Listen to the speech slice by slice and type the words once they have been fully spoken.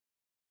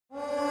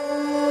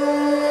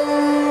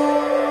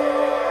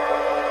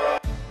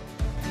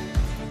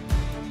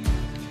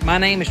My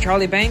name is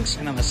Charlie Banks,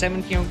 and I'm a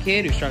 17-year-old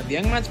kid who started the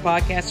Young Minds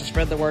Podcast to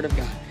spread the Word of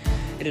God.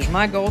 It is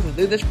my goal to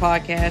do this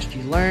podcast.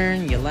 You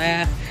learn, you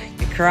laugh,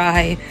 you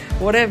cry,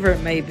 whatever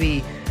it may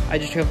be. I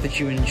just hope that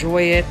you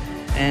enjoy it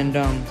and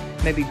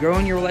maybe grow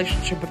in your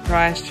relationship with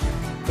Christ.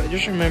 But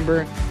just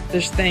remember,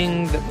 this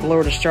thing that the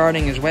Lord is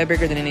starting is way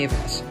bigger than any of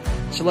us.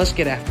 So let's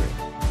get after it.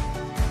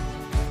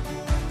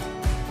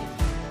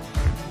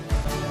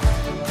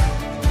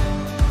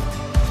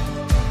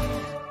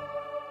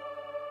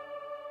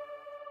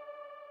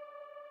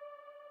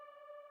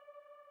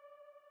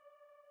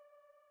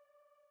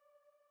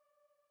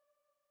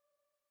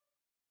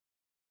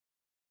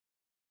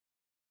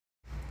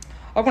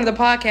 Welcome to the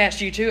podcast,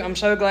 you two. I'm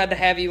so glad to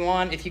have you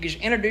on. If you could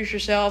just introduce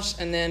yourselves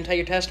and then tell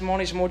your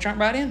testimonies and we'll jump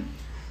right in.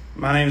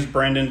 My name is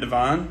Brandon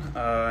DeVine,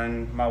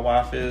 and my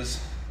wife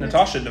is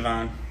Natasha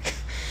DeVine.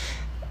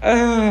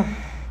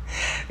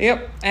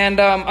 Yep. And,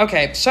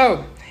 okay,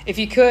 so if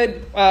you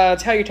could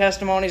tell your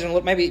testimonies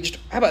and maybe just,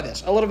 how about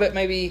this? A little bit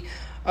maybe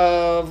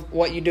of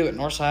what you do at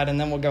Northside, and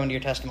then we'll go into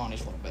your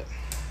testimonies a little bit.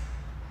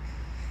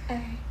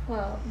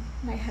 Well,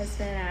 my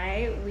husband and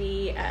I,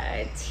 we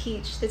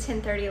teach the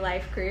 1030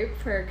 Life group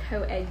for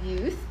co-ed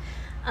youth,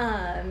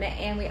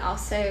 and we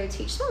also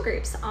teach small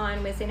groups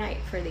on Wednesday night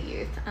for the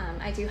youth.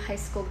 I do high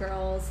school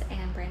girls,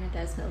 and Brandon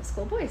does middle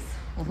school boys.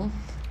 Mm-hmm.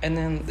 And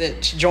then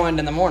it's joined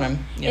in the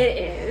morning. Yeah.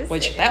 It is.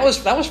 Which, that was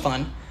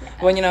fun.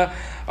 Yeah.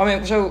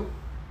 When, so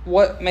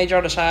what made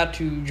y'all decide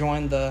to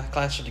join the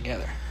classes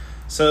together?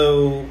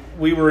 So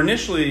we were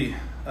initially...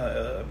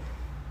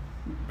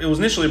 it was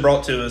initially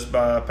brought to us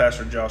by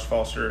Pastor Josh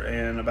Foster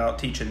and about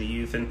teaching the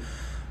youth, and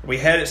we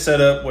had it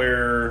set up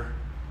where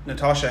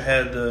Natasha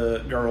had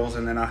the girls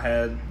and then I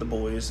had the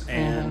boys,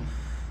 and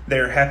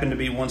there happened to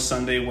be one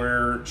Sunday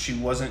where she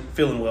wasn't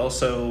feeling well,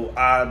 so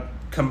I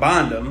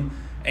combined them,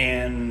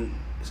 and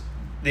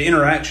the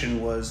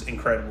interaction was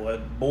incredible. The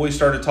boys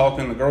started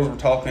talking, the girls were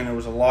talking, there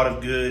was a lot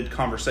of good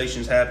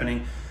conversations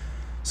happening.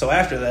 So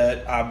after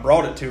that, I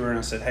brought it to her and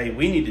I said, hey,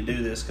 we need to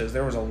do this, because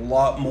there was a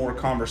lot more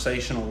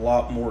conversation, a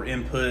lot more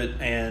input,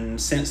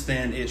 and since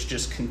then it's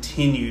just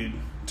continued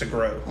to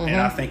grow. Mm-hmm. And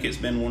I think it's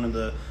been one of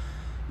the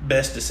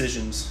best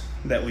decisions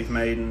that we've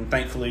made, and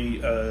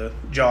thankfully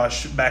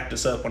Josh backed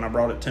us up when I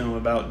brought it to him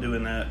about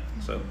doing that.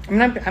 So I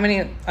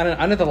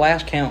know the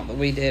last count that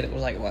we did, it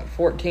was like, what,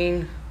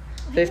 14?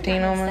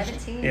 15 almost?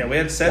 17. Yeah, we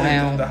had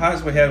 17. Wow. The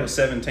highest we had was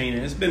 17,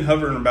 and it's been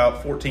hovering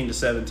about 14 to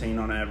 17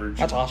 on average.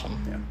 That's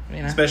awesome. Yeah.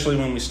 You know? Especially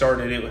when we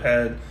started, it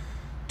had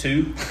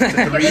 2 to 3.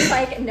 It was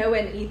like Noah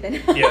and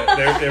Ethan.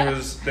 Yeah, there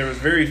was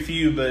very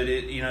few, but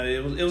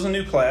it was a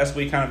new class.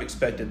 We kind of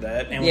expected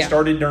that, and we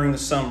started during the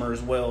summer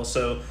as well.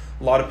 So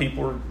a lot of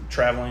people were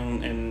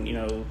traveling and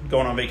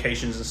going on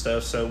vacations and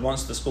stuff. So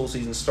once the school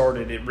season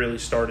started, it really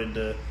started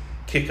to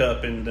kick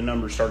up and the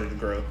numbers started to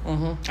grow.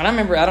 Mm-hmm. And I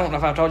remember, I don't know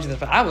if I've told you this,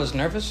 but I was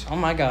nervous. Oh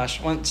my gosh,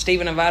 when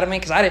Stephen invited me,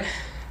 because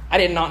I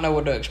did not know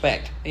what to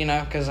expect,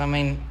 because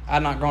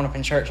I'd not grown up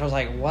in church. I was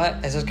like,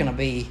 what is this going to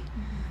be?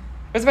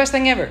 It was the best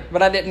thing ever,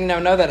 but I didn't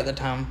know that at the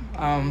time.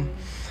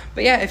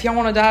 But yeah, if y'all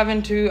want to dive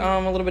into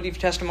a little bit of your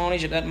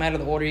testimonies, it doesn't matter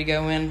the order you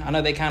go in. I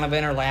know they kind of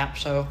overlap,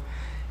 so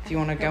if you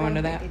want to go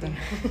into that, then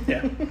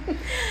yeah.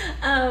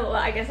 Well,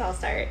 I guess I'll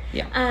start.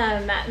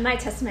 Yeah. My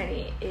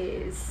testimony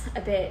is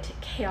a bit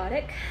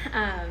chaotic,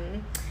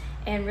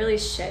 and really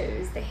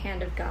shows the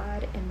hand of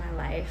God in my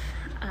life.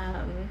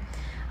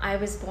 I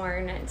was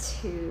born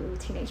to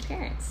teenage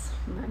parents.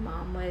 My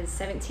mom was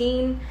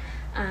 17,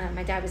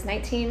 my dad was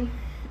 19,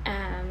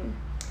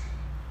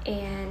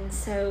 and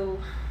so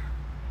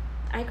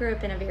I grew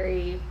up in a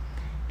very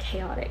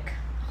chaotic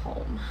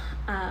home.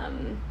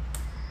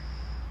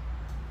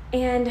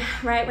 And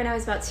right when I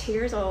was about 2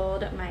 years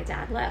old, my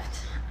dad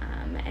left.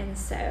 And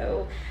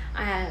so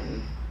I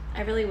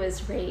really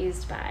was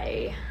raised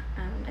by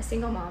a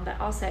single mom, but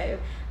also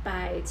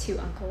by 2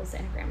 uncles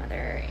and a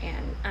grandmother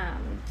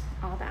and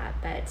all that.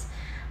 But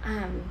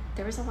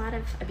there was a lot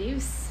of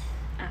abuse,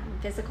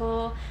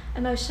 physical,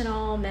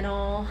 emotional,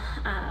 mental,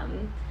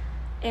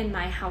 in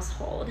my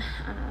household.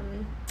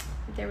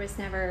 There was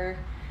never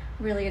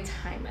really a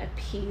time of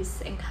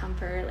peace and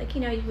comfort like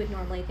you would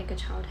normally think a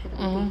childhood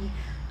would be.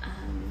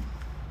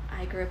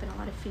 I grew up in a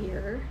lot of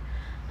fear,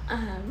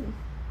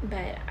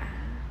 but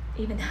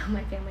even though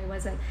my family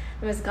wasn't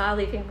the most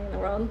godly family in the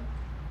world,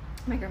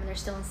 my grandmother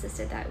still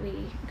insisted that we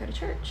go to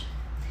church.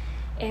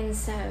 And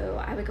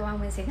so I would go on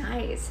Wednesday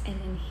nights, and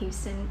in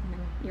Houston, when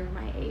you're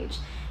my age,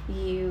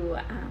 you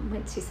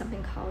went to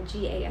something called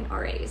GA and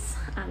RAs.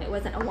 It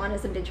wasn't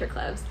Awanas and venture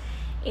clubs.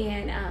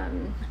 And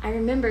I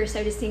remember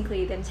so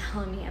distinctly them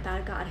telling me about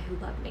a God who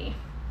loved me.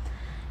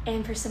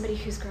 And for somebody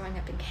who's growing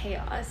up in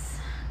chaos,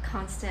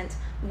 constant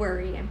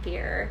worry and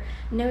fear,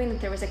 knowing that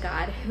there was a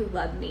God who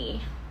loved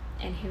me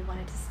and who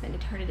wanted to spend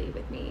eternity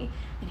with me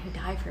and who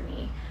died for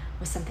me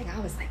was something I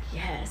was like,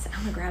 yes, I'm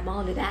gonna grab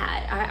onto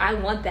that. I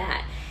want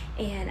that.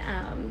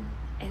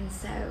 And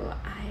so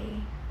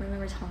I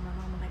remember telling my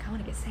mom, I'm like, I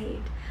want to get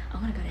saved. I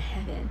want to go to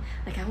heaven.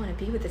 Like, I want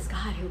to be with this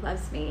God who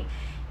loves me.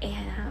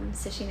 And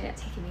so she ended up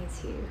taking me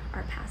to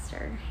our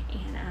pastor,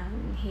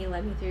 and he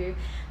led me through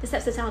the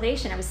steps of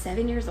salvation. I was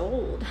 7 years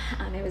old.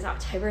 It was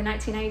October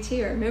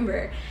 1992, I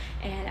remember,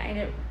 and I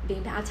ended up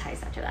being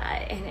baptized after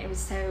that, and it was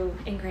so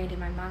ingrained in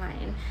my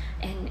mind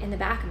and in the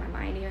back of my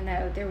mind, even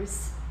though there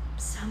was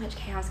so much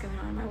chaos going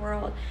on in my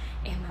world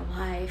and my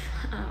life,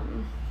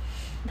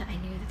 that I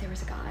knew that there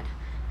was a God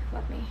who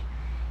loved me.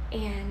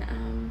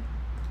 And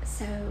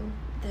so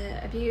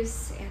the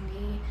abuse and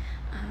the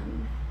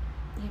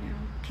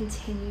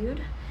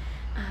continued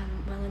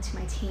well into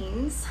my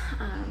teens.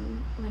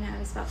 When I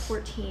was about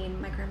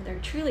 14, my grandmother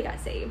truly got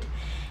saved.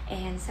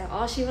 And so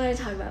all she wanted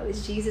to talk about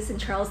was Jesus and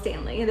Charles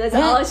Stanley. And that's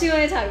all she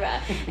wanted to talk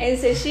about. And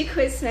so she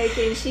quit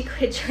smoking, she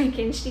quit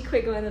drinking, she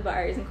quit going to the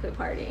bars and quit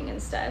partying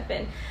and stuff.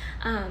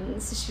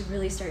 And so she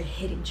really started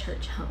hitting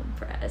church home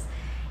for us.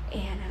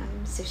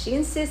 And so she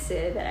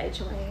insisted that I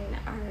join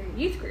our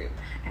youth group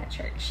at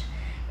church.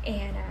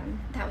 And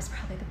that was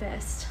probably the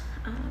best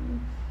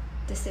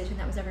decision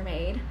that was ever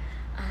made.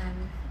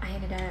 I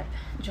ended up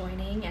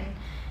joining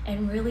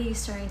and really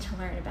starting to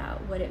learn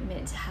about what it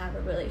meant to have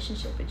a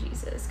relationship with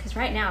Jesus. Because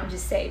right now I'm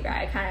just saved,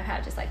 right? I kind of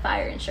have just like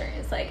fire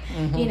insurance, like,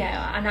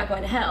 I'm not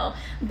going to hell.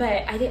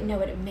 But I didn't know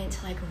what it meant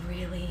to like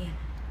really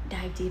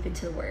dive deep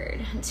into the Word,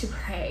 to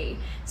pray,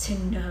 to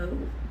know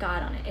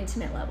God on an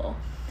intimate level.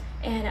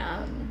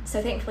 And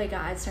so thankfully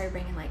God started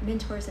bringing like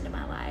mentors into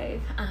my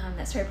life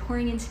that started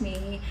pouring into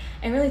me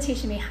and really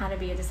teaching me how to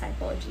be a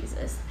disciple of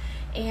Jesus.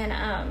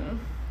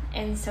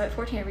 And so at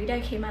 14, I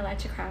rededicated my life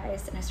to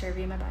Christ, and I started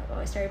reading my Bible.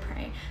 I started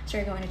praying,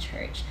 started going to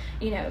church,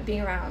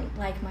 being around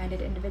like-minded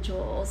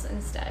individuals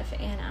and stuff.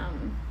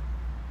 And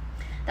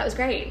that was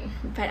great,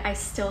 but I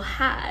still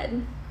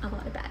had a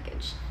lot of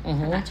baggage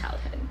from that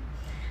childhood.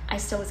 I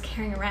still was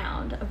carrying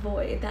around a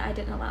void that I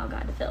didn't allow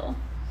God to fill.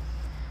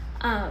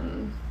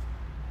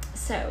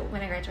 So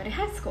when I graduated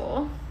high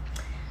school,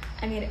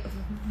 I made a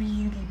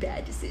really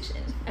bad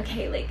decision.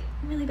 Okay, like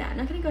really bad. I'm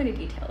not going to go into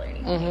detail or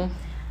anything,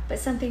 but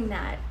something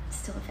that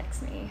still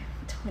affects me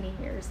 20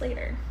 years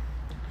later.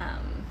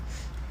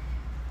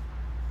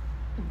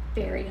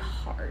 Very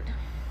hard.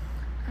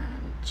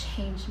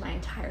 Changed my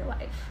entire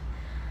life.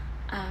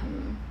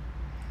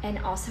 And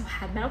also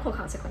had medical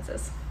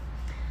consequences.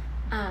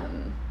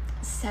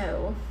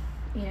 So,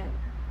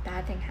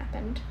 bad thing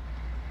happened.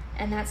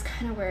 And that's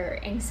kind of where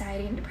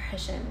anxiety and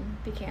depression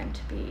began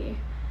to be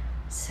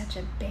such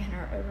a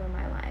banner over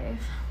my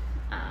life.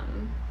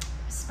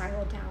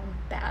 Spiraled down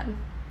bad.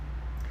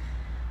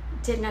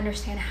 Didn't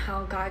understand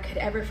how God could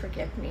ever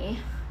forgive me,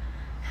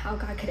 how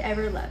God could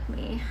ever love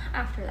me.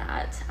 After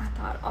that, I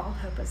thought all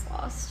hope was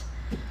lost.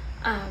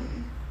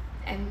 And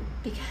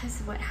because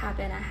of what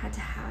happened, I had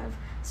to have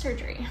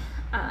surgery.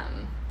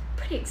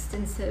 Pretty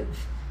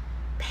extensive,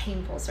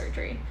 painful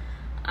surgery.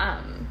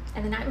 And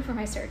the night before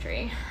my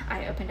surgery,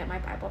 I opened up my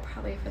Bible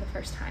probably for the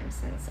first time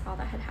since all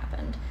that had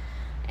happened.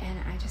 And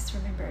I just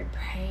remembered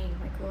praying,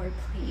 like, Lord,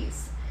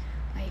 please,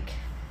 like,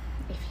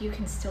 if you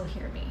can still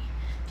hear me,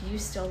 if you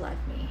still love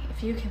me,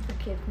 if you can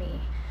forgive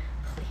me,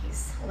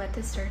 please let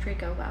this surgery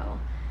go well.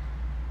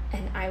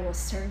 And I will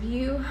serve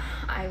you.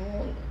 I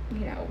will,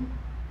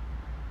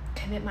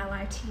 commit my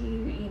life to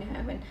you,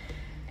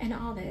 and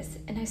all this.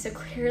 And I so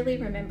clearly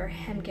remember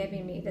him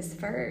giving me this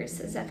verse,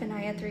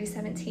 Zephaniah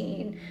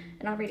 3:17,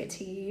 and I'll read it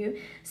to you.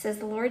 It says,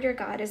 "The Lord your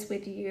God is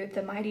with you,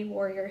 the mighty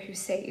warrior who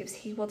saves.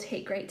 He will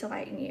take great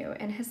delight in you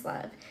and his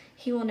love.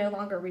 He will no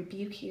longer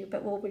rebuke you,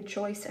 but will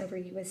rejoice over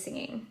you with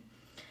singing."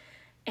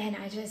 And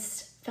I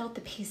just felt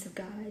the peace of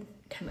God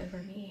come over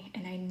me,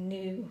 and I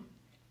knew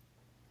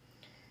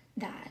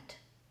that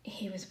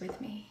he was with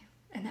me,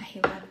 and that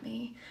he loved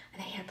me,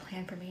 and that he had a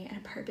plan for me and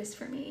a purpose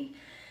for me.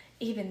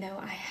 Even though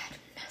I had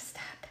messed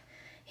up,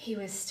 he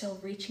was still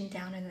reaching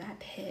down into that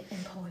pit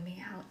and pulling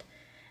me out,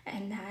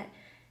 and that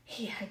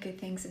he had good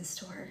things in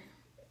store,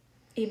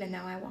 even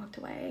though I walked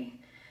away.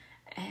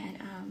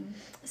 And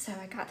so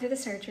I got through the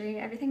surgery,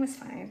 everything was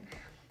fine,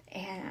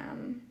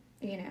 and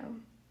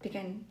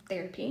began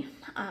therapy.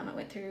 I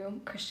went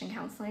through Christian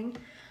counseling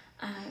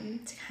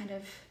to kind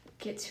of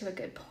get to a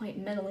good point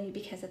mentally,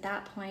 because at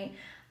that point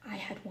I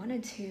had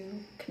wanted to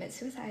commit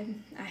suicide.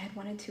 I had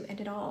wanted to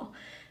end it all,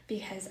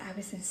 because I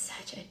was in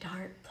such a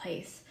dark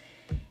place.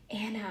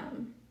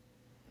 And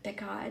that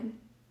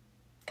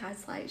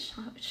God's light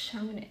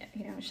shined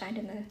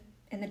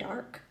in the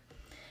dark.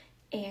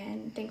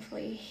 And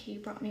thankfully he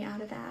brought me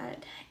out of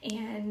that.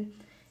 And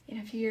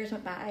a few years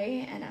went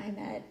by, and I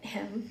met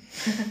him.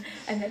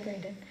 I met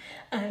Brandon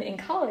in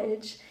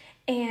college,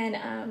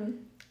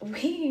 and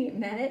we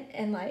met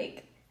and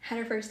had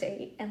our first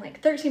date, and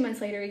 13 months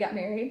later we got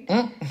married.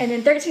 And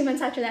then 13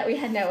 months after that we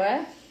had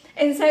Noah.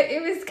 And so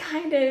it was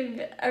kind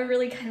of a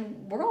really kind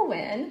of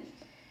whirlwind.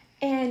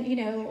 And,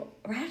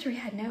 right after we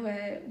had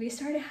Noah, we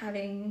started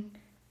having,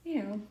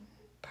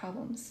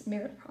 problems,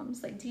 marital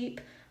problems, deep,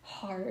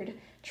 hard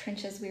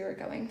trenches we were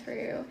going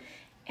through.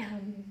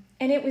 And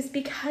it was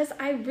because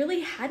I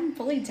really hadn't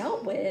fully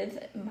dealt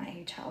with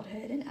my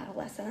childhood and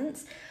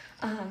adolescence.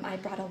 I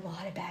brought a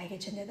lot of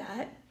baggage into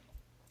that.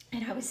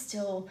 And I was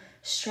still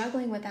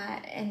struggling with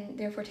that, and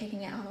therefore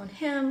taking it out on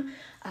him,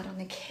 out on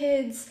the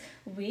kids.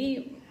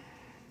 We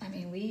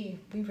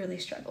really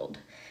struggled.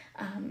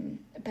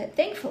 But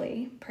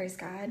thankfully, praise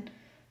God,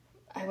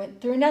 I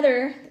went through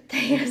another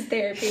thing as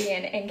therapy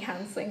and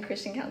counseling,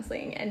 Christian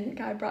counseling, and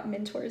God brought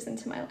mentors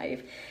into my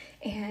life.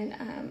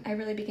 And I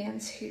really began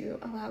to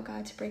allow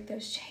God to break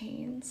those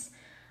chains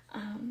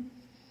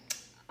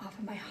off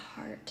of my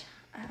heart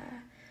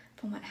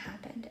from what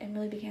happened, and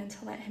really began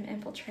to let him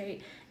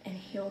infiltrate and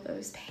heal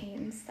those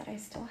pains that I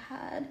still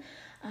had.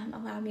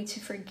 Allowed me to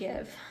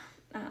forgive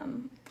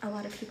a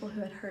lot of people who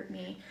had hurt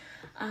me.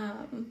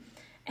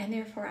 And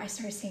therefore I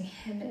started seeing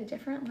him in a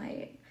different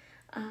light,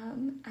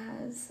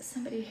 as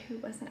somebody who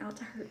wasn't out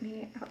to hurt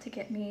me, out to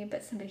get me,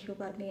 but somebody who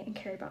loved me and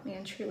cared about me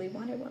and truly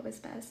wanted what was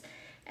best.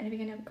 And I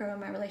began to grow in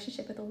my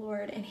relationship with the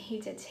Lord, and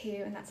he did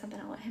too, and that's something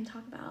I'll let him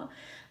talk about.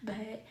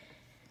 But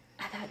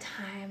at that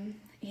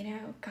time,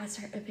 God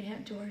started opening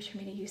up doors for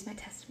me to use my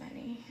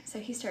testimony. So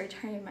he started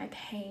turning my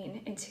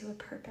pain into a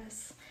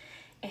purpose.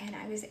 And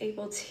I was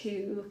able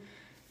to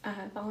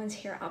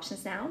volunteer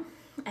Options Now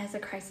as a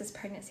crisis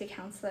pregnancy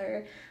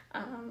counselor,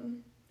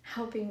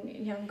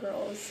 helping young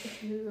girls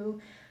who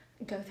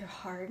go through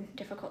hard,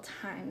 difficult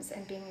times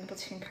and being able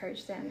to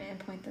encourage them and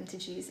point them to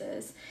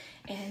Jesus.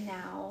 And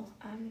now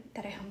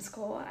that I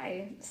homeschool,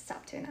 I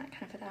stopped doing that,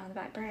 kind of put that on the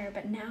back burner.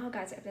 But now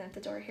God's opened up the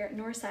door here at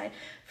Northside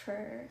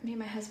for me and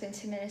my husband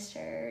to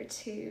minister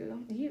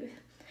to youth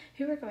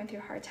who are going through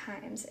hard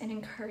times and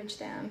encourage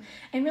them,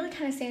 and really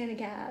kind of stand in the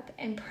gap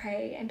and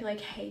pray and be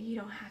like, hey, you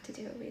don't have to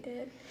do what we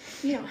did.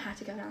 You don't have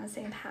to go down the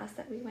same path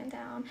that we went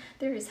down.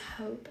 There is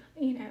hope,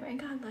 and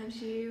God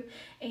loves you,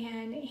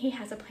 and he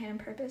has a plan and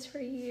purpose for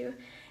you.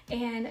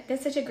 And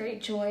that's such a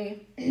great joy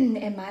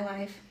in my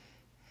life,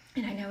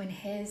 and I know in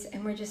his,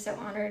 and we're just so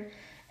honored,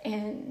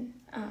 and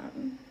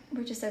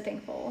we're just so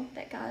thankful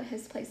that God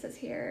has placed us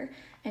here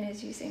and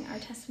is using our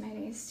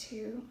testimonies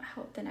to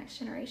help the next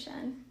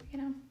generation,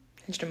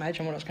 Just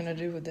imagine what it's going to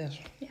do with this.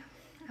 Yeah,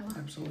 I will.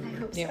 Absolutely. I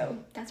hope so.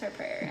 That's our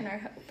prayer and our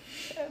hope.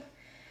 So,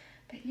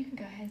 but you can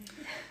go ahead.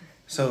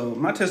 So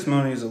my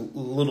testimony is a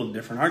little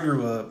different. I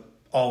grew up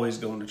always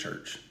going to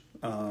church.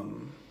 I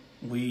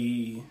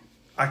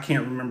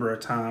can't remember a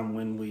time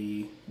when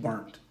we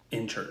weren't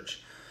in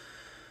church.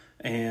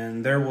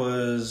 And there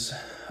was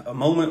a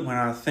moment when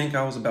I think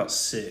I was about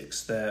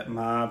 6 that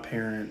my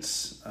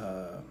parents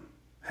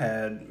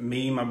had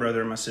me, my brother,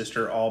 and my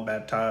sister all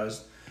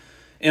baptized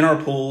in our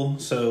pool.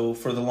 So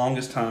for the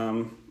longest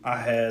time, I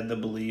had the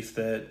belief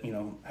that,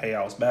 hey,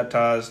 I was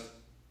baptized,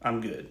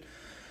 I'm good.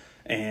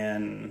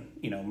 And,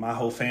 my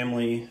whole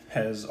family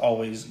has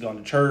always gone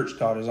to church.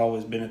 God has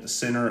always been at the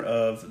center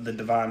of the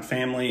DeVine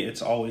family.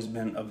 It's always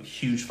been a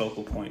huge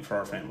focal point for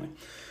our family.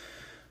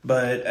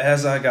 But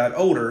as I got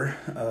older,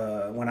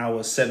 when I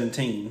was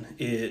 17,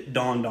 it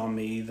dawned on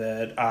me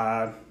that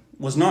I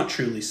was not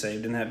truly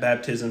saved and that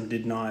baptism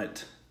did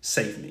not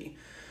save me.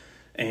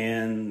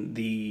 And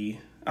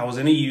I was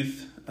in a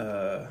youth,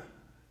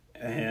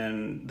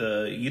 and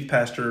the youth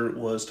pastor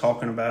was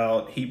talking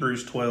about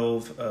Hebrews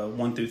 12,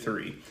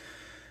 1-3.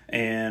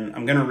 And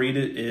I'm going to read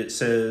it. It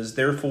says,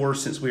 "Therefore,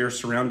 since we are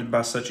surrounded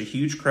by such a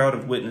huge crowd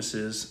of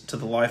witnesses to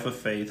the life of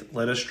faith,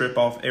 let us strip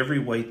off every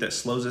weight that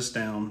slows us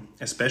down,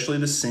 especially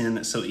the sin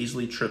that so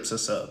easily trips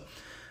us up.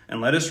 And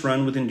let us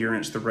run with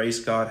endurance the race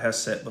God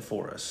has set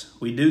before us.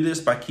 We do this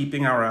by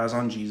keeping our eyes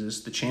on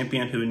Jesus, the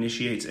champion who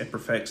initiates and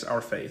perfects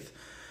our faith.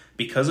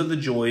 Because of the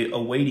joy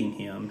awaiting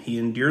him, he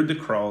endured the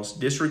cross,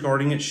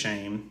 disregarding its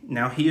shame.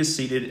 Now he is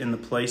seated in the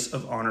place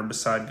of honor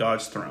beside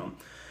God's throne.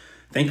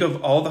 Think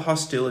of all the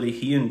hostility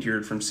he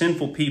endured from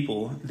sinful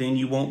people, then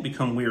you won't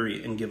become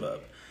weary and give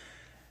up."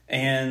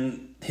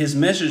 And his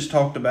message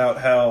talked about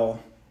how,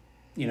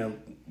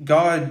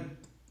 God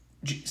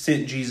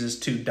sent Jesus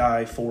to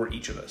die for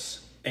each of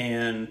us.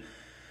 And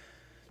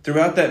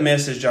throughout that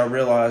message, I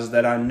realized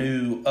that I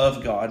knew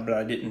of God, but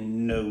I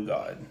didn't know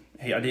God.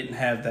 I didn't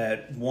have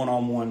that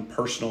one-on-one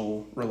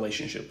personal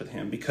relationship with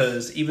him,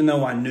 because even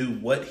though I knew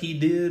what he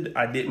did,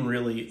 I didn't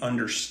really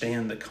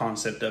understand the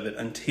concept of it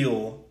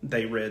until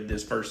they read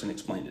this verse and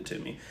explained it to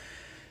me.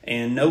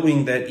 And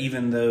knowing that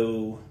even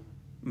though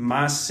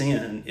my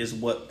sin is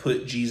what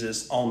put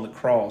Jesus on the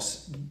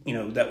cross,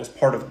 that was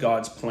part of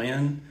God's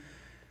plan,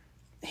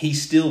 he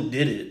still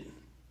did it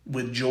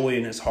with joy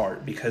in his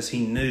heart, because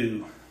he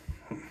knew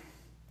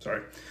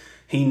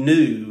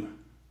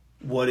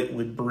what it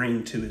would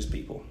bring to his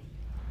people.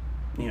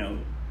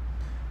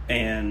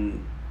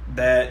 And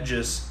that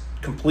just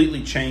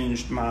completely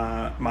changed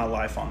my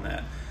life on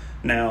that.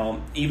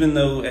 Now, even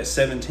though at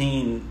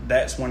 17,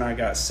 that's when I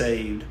got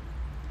saved,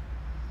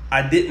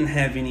 I didn't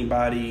have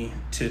anybody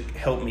to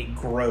help me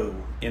grow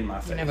in my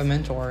faith. You didn't have a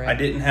mentor, right? I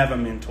didn't have a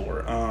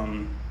mentor.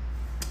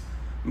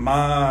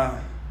 My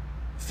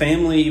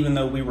family, even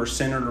though we were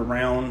centered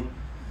around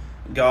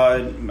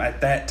God,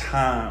 at that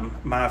time,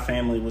 my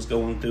family was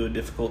going through a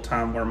difficult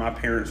time where my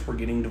parents were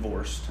getting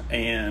divorced,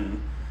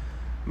 and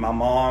my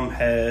mom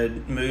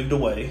had moved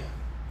away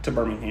to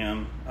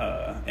Birmingham,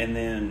 and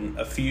then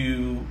a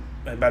few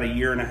about a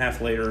year and a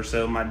half later or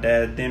so, my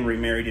dad then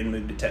remarried and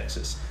moved to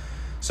Texas.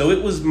 So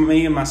it was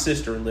me and my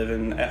sister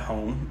living at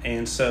home.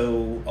 And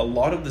so a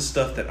lot of the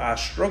stuff that I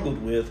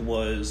struggled with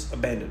was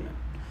abandonment,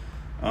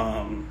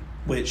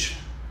 which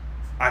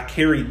I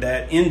carried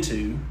that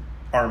into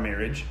our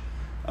marriage.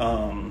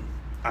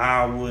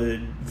 I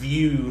would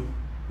view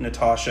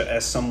Natasha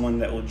as someone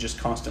that would just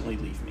constantly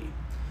leave me.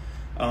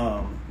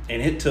 And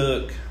it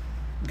took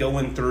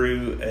going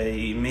through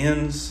a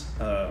men's,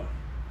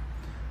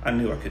 I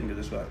knew I couldn't do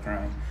this without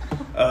crying,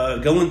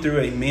 going through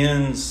a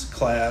men's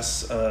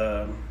class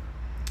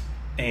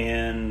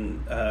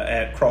and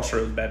at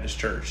Crossroads Baptist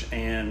Church.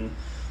 And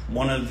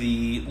one of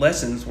the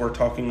lessons we're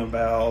talking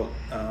about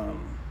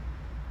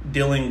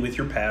dealing with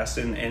your past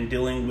and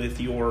dealing with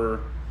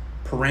your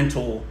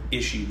parental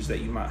issues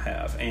that you might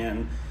have.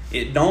 And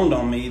it dawned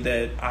on me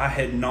that I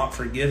had not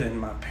forgiven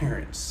my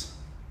parents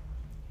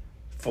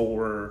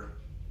for,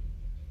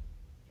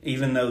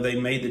 even though they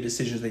made the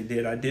decisions they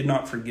did, I did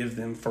not forgive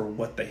them for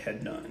what they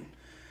had done.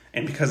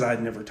 And because I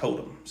had never told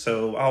them.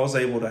 So I was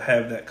able to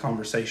have that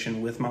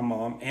conversation with my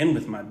mom and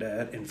with my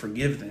dad and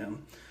forgive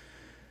them.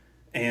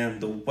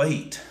 And the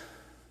weight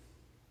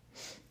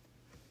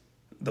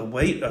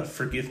of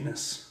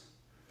forgiveness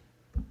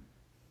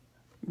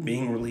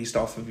being released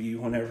off of you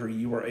whenever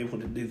you are able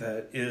to do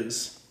that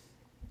is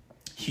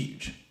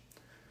huge.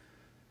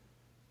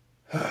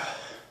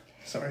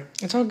 Sorry.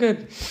 It's all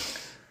good.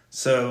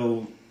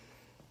 So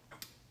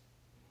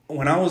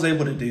when I was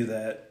able to do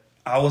that,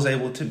 I was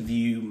able to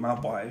view my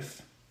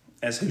wife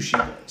as who she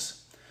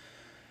was.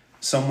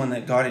 Someone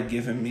that God had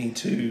given me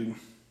to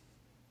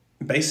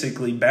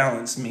basically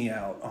balance me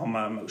out on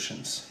my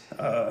emotions.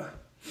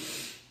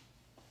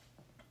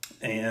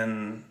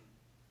 And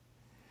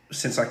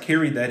since I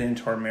carried that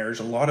into our marriage,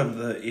 a lot of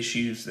the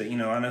issues that,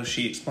 I know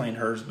she explained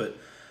hers, but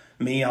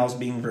me, I was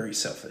being very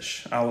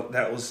selfish.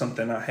 That was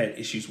something I had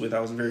issues with.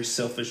 I was very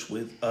selfish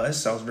with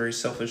us. I was very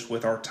selfish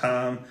with our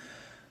time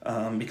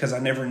because I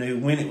never knew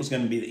when it was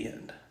going to be the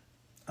end.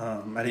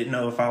 I didn't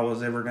know if I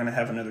was ever going to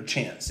have another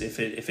chance if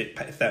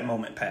that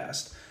moment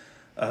passed.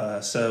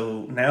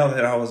 So now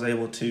that I was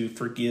able to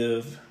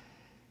forgive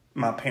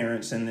my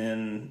parents and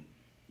then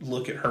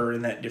look at her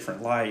in that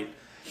different light,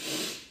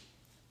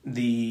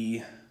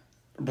 the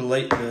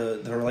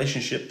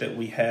relationship that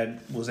we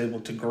had was able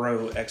to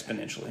grow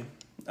exponentially.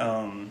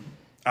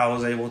 I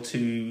was able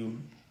to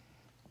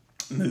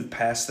move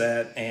past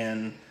that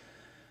and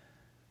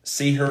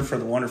see her for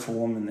the wonderful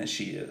woman that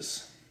she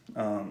is.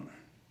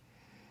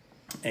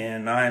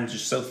 And I am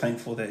just so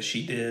thankful that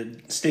she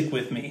did stick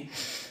with me,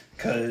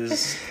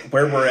 because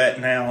where we're at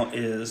now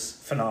is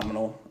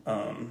phenomenal.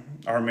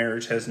 Our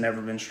marriage has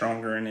never been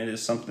stronger, and it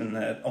is something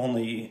that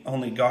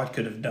only God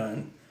could have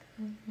done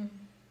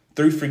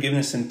through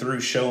forgiveness and through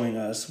showing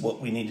us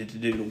what we needed to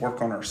do to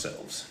work on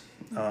ourselves.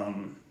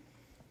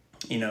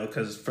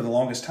 Because for the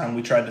longest time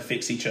we tried to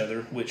fix each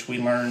other, which we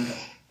learned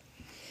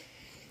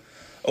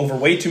over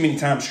way too many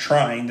times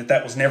trying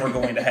that was never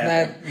going to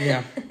happen.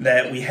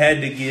 That we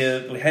had to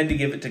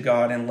give it to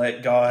God and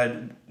let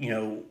God,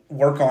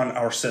 work on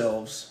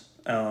ourselves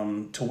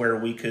to where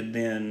we could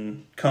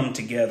then come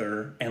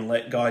together and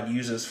let God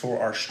use us for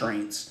our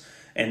strengths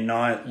and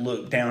not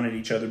look down at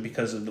each other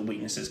because of the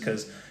weaknesses.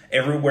 Because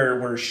everywhere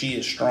where she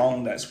is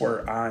strong, that's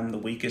where I'm the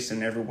weakest,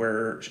 and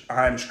everywhere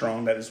I'm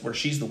strong, that is where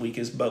she's the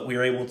weakest. But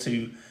we're able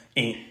to,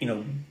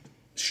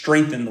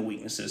 strengthen the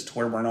weaknesses to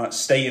where we're not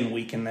staying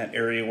weak in that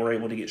area. We're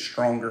able to get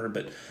stronger.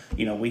 But,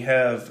 we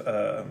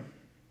have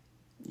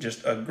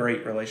just a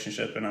great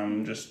relationship, and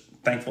I'm just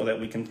thankful that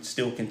we can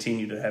still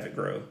continue to have it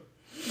grow.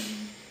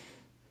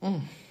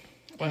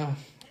 Well,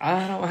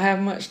 I don't have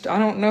much. I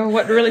don't know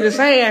what really to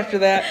say after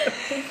that,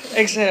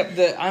 except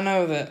that I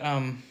know that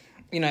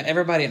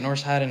everybody at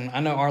Northside, and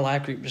I know our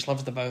life group just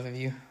loves the both of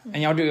you,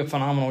 and y'all do a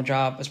phenomenal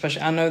job.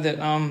 Especially, I know that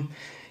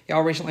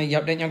y'all recently,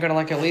 didn't y'all go to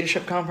like a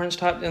leadership conference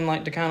type, and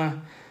like to kind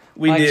of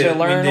to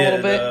learn a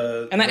little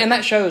bit, and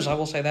that shows. I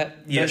will say that.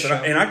 Yes,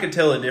 and I could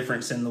tell a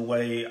difference in the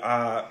way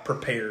I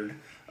prepared,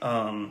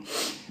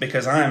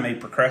 because I am a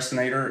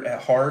procrastinator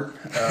at heart.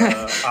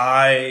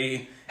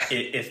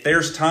 If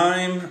there's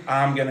time,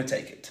 I'm going to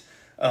take it.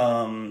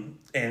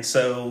 And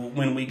so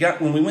when we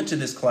went to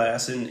this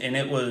class, and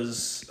it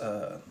was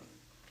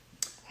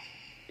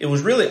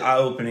really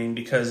eye-opening,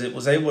 because I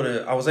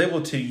was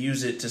able to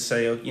use it to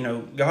say,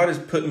 God has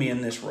put me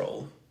in this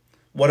role.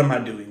 What am I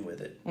doing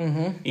with it?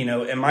 Mm-hmm.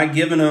 Am I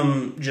giving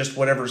them just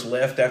whatever's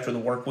left after the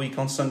work week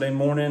on Sunday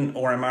morning,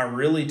 or am I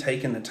really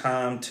taking the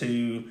time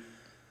to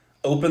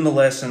open the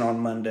lesson on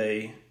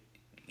Monday,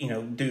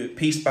 do it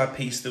piece by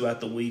piece throughout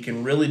the week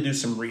and really do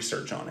some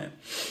research on it?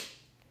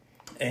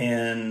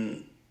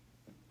 And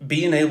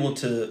being able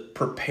to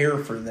prepare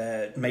for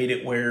that made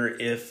it where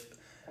if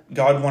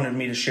God wanted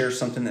me to share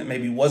something that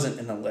maybe wasn't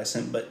in a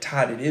lesson but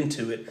tied it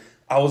into it,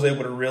 I was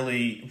able to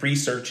really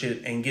research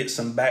it and get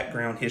some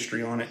background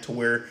history on it to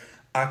where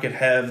I could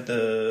have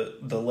the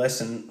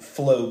lesson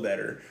flow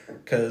better.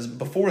 Because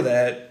before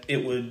that,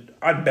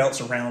 I'd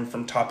bounce around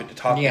from topic to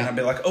topic, and I'd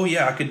be like, oh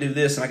yeah, I could do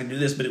this and I could do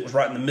this, but it was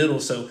right in the middle,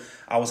 so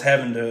I was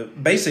having to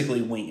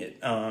basically wing it.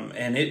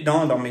 And it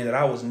dawned on me that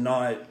I was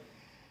not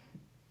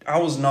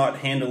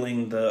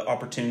handling the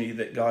opportunity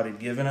that God had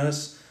given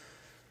us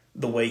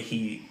the way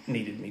He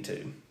needed me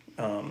to.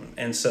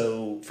 And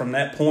so from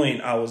that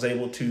point, I was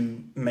able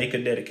to make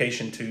a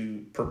dedication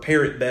to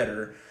prepare it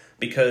better,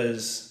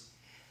 because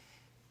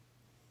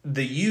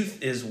the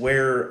youth is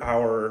where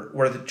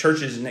the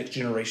church's next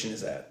generation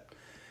is at.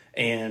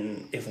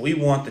 And if we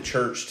want the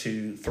church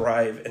to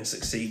thrive and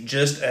succeed,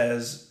 just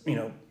as,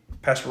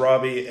 Pastor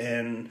Robbie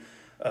and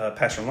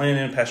Pastor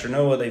Landon, Pastor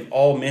Noah, they've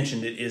all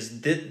mentioned it,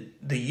 is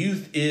that the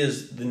youth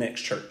is the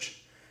next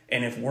church.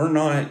 And if we're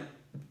not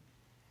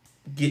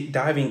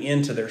diving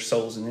into their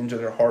souls and into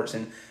their hearts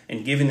and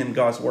giving them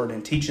God's word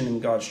and teaching them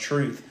God's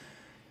truth,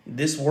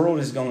 this world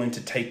is going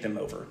to take them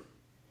over.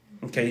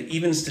 Okay,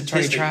 even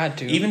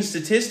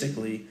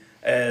statistically,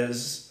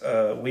 as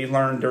we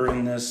learned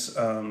during this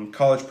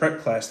college prep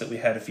class that we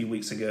had a few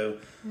weeks ago,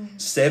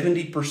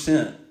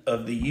 70%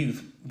 of the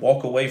youth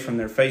walk away from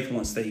their faith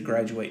once they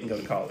graduate and go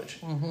to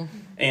college. Mm-hmm.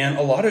 And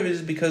a lot of it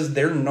is because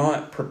they're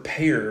not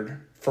prepared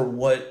for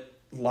what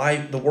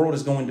the world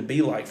is going to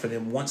be like for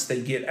them once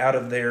they get out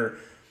of their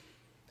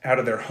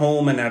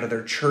home and out of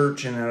their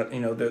church and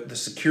the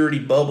security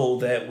bubble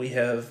that we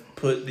have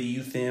put the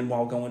youth in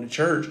while going to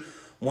church.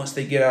 Once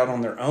they get out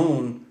on their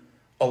own,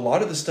 a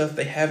lot of the stuff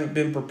they haven't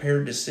been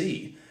prepared to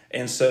see.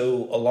 And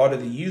so a lot of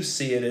the youth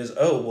see it as,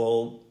 oh,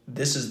 well,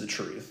 this is the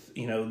truth.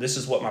 This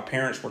is what my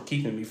parents were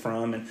keeping me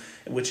from, and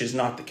which is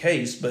not the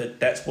case, but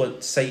that's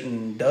what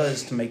Satan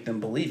does to make them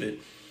believe it.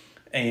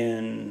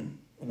 And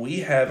we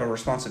have a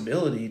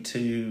responsibility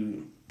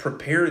to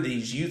prepare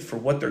these youth for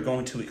what they're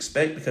going to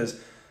expect,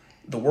 because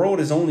the world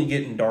is only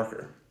getting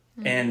darker.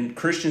 And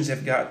Christians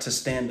have got to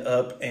stand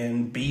up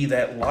and be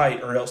that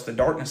light, or else the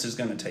darkness is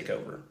going to take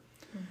over.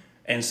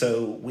 And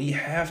so we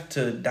have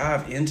to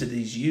dive into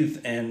these youth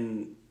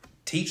and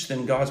teach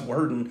them God's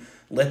word and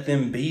let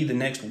them be the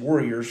next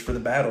warriors for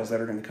the battles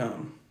that are going to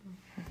come.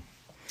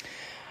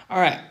 All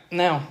right.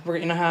 Now,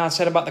 how I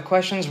said about the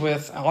questions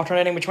with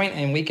alternating between,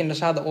 and we can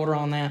decide the order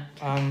on that.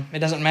 It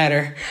doesn't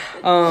matter.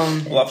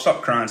 Well, I've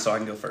stopped crying, so I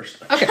can go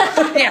first. Okay.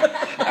 Yeah.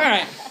 All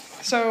right.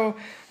 So,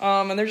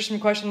 and there's just some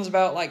questions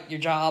about your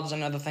jobs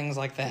and other things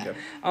like that.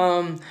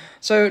 Okay.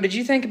 So did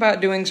you think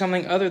about doing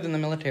something other than the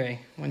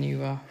military when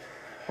you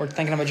were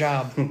thinking of a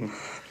job?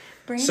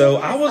 So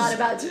I was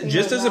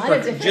just as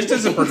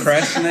a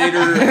procrastinator.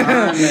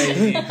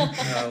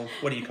 I'm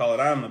what do you call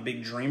it? I'm a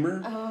big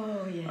dreamer.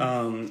 Oh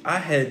yeah. I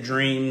had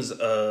dreams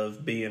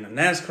of being a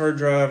NASCAR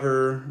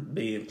driver,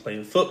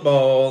 playing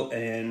football,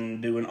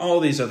 and doing all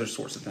these other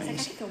sorts of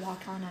things. I could go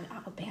walk on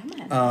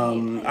Alabama.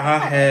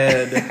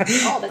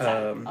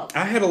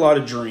 I had a lot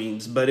of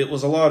dreams, but it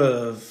was a lot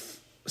of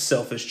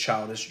selfish,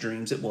 childish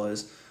dreams. It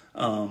was,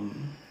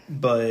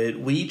 but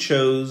we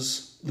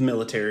chose the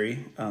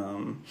military.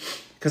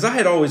 Because I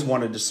had always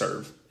wanted to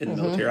serve in the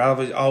military.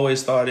 I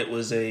always thought it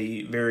was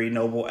a very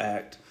noble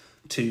act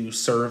to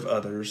serve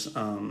others.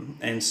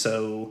 And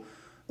so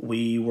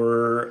we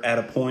were at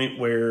a point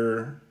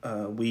where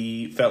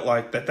we felt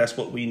like that's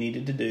what we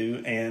needed to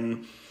do.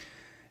 And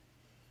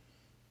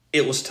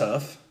it was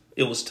tough.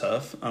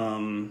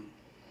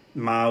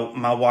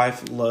 My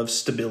wife loves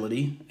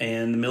stability,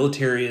 and the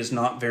military is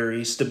not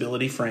very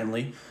stability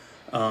friendly.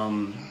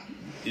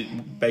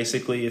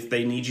 Basically, if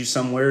they need you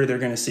somewhere, they're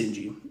going to send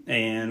you.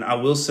 And I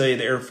will say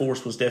the Air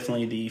Force was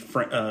definitely the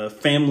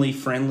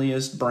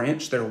family-friendliest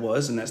branch there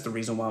was, and that's the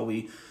reason why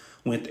we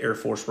went the Air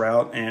Force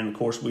route. And, of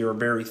course, we are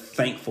very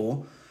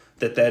thankful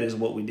that is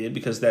what we did,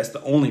 because that's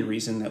the only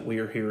reason that we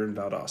are here in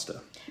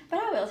Valdosta. But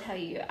I will tell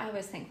you, I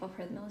was thankful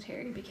for the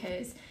military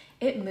because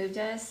it moved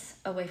us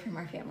away from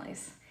our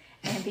families.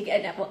 And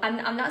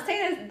I'm not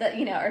saying that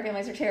our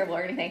families are terrible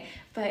or anything,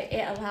 but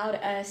it allowed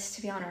us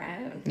to be on our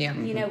own. Yeah.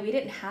 We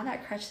didn't have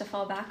that crutch to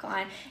fall back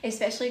on,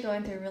 especially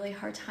going through really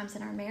hard times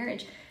in our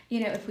marriage.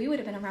 If we would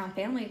have been around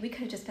family, we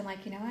could have just been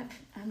like, you know what,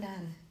 I'm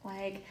done.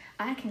 I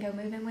can go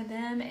move in with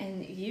them,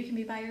 and you can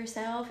be by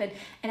yourself.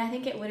 And I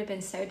think it would have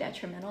been so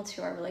detrimental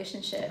to our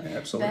relationship.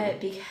 Absolutely.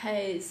 But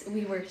because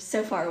we were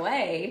so far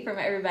away from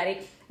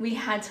everybody, we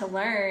had to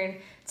learn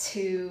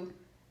to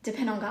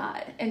depend on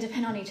God and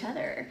depend on each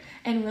other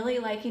and really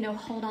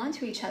hold on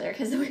to each other,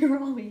 because we were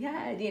all we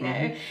had,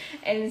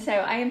 And so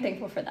I am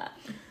thankful for that.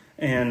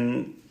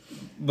 And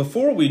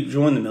before we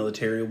joined the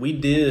military, we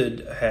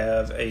did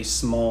have a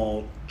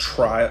small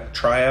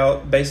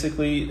tryout,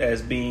 basically,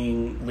 as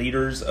being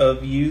leaders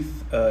of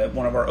youth at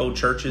one of our old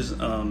churches.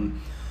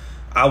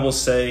 I will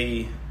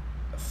say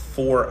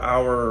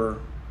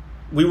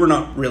we were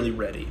not really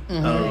ready.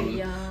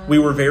 We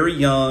were very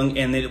young,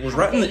 and it was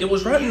right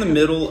in the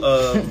middle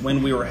of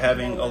when we were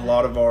having a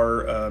lot of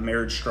our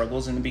marriage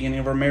struggles in the beginning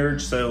of our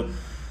marriage. So,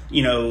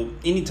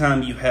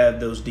 anytime you have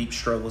those deep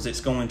struggles,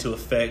 it's going to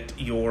affect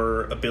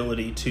your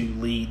ability to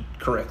lead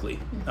correctly.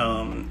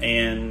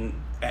 And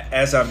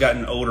as I've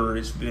gotten older,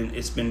 it's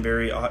been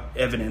very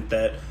evident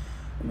that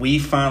we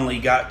finally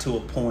got to a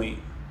point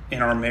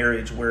in our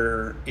marriage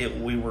where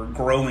we were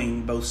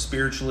growing both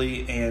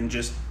spiritually and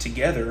just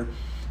together,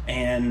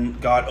 and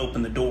God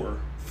opened the door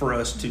for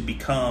us to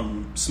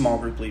become small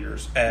group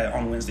leaders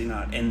on Wednesday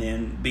night, and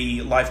then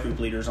be life group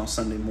leaders on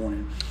Sunday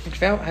morning.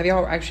 Have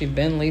y'all actually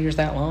been leaders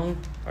that long,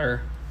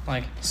 or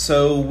like?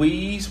 So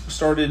we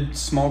started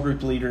small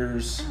group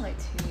leaders like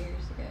 2 years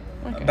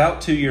ago. Okay.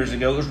 About 2 years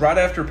ago. It was right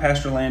after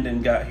Pastor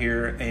Landon got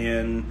here,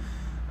 and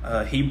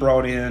he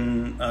brought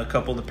in a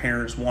couple of the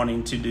parents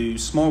wanting to do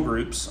small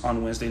groups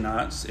on Wednesday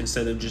nights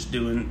instead of just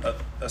doing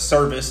a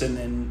service and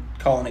then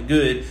calling it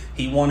good.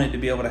 He wanted to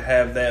be able to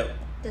have that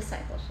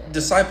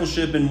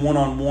discipleship and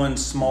one-on-one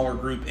smaller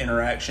group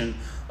interaction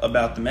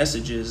about the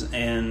messages,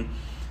 and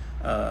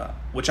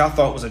which I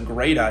thought was a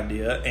great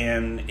idea,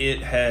 and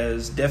it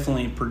has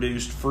definitely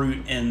produced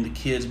fruit in the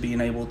kids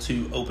being able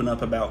to open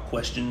up about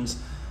questions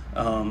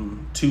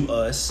to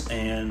us,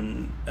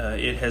 and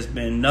it has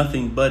been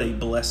nothing but a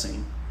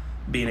blessing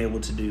being able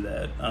to do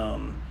that.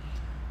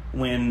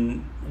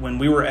 When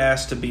we were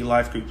asked to be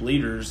life group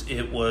leaders,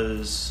 it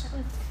was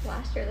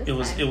last year.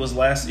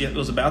 It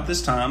was about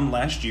this time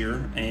last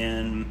year,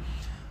 and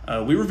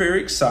we were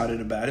very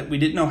excited about it. We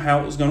didn't know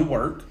how it was going to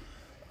work,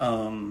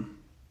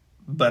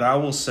 but I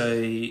will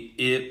say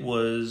it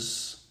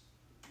was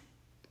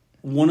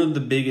one of the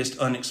biggest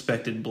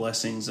unexpected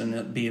blessings in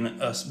it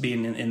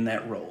being in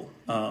that role.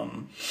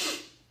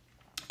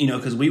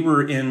 Because we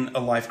were in a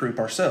life group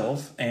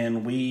ourselves,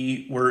 and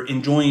we were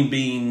enjoying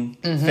being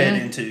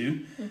fed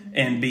into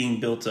and being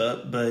built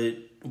up, but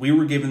we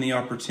were given the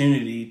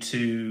opportunity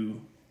to,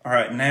 all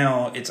right,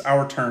 now it's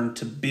our turn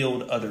to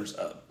build others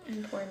up,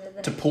 and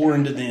pour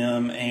into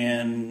them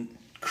and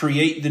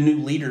create the new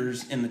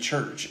leaders in the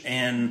church.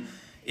 And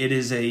it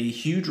is a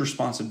huge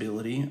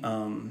responsibility,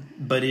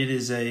 but it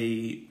is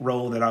a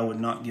role that I would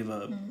not give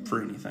up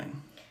for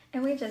anything.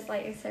 And we just,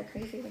 it's so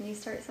crazy when you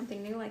start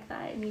something new like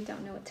that and you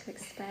don't know what to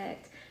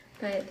expect,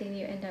 but then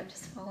you end up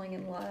just falling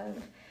in love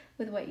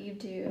with what you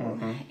do.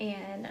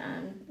 And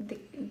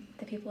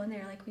the people in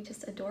there, we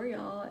just adore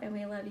y'all, and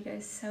we love you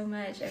guys so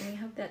much, and we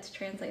hope that's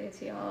translated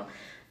to y'all,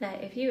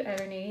 that if you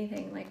ever need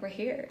anything, we're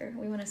here.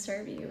 We want to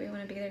serve you. We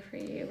want to be there for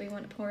you. We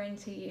want to pour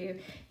into you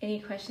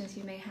any questions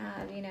you may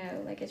have.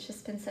 It's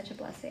just been such a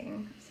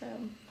blessing. So...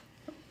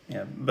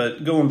 Yeah,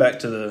 but going back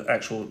to the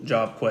actual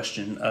job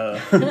question,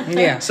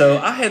 yeah. So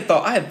I had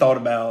thought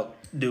about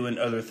doing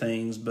other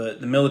things,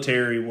 but the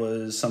military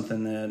was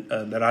something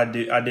that I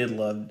did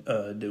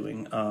love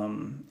doing.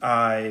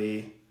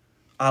 I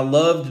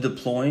loved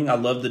deploying. I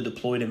loved the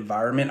deployed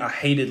environment. I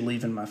hated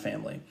leaving my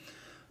family.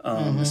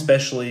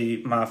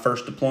 Especially my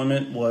first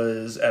deployment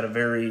was at a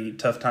very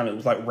tough time. It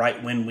was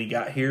right when we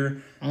got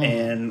here,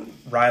 and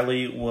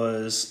Riley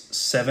was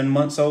 7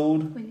 months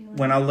old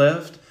when I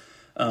left.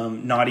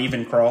 Not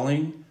even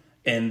crawling,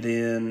 and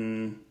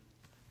then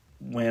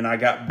when I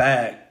got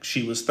back,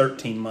 she was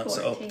 14 months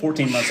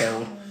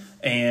old,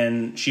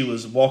 and she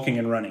was walking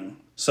and running.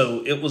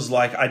 So it was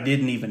like I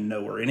didn't even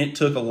know her, and it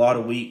took a lot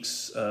of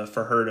weeks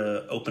for her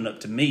to open up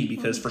to me,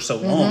 because for so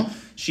long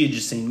she had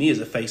just seen me as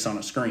a face on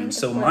a screen.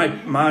 So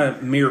my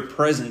mere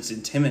presence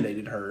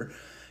intimidated her,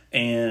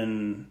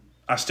 and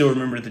I still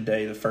remember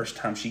the first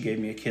time she gave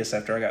me a kiss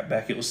after I got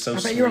back. It was so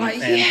sweet. You were like,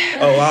 yeah.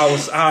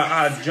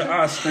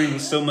 I screamed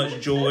with so much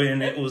joy,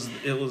 and it was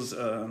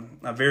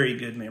a very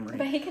good memory.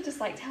 But he could just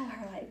tell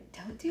her,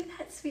 don't do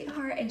that,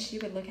 sweetheart, and she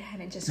would look at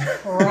him and just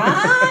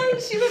cry.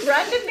 She would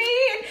run to me,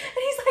 and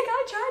he's like,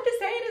 I tried to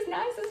say it as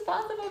nice as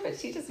possible, but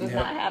she just was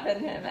not having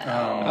him at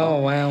all.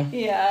 Oh wow.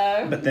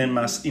 Yeah. But then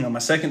my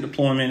second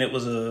deployment, it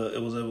was a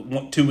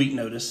 2-week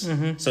notice.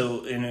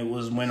 So, and it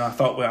was when I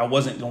thought I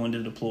wasn't going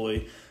to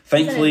deploy.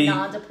 Thankfully,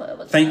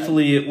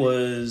 it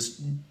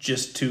was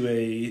just to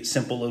a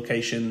simple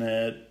location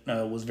that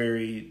was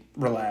very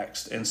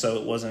relaxed, and so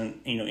it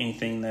wasn't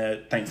anything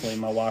that thankfully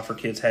my wife or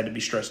kids had to be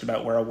stressed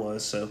about where I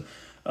was. So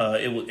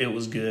it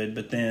was good.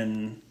 But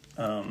then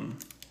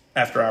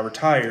after I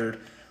retired,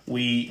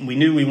 we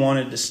knew we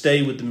wanted to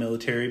stay with the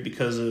military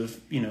because of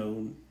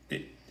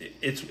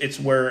it's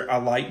where I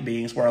like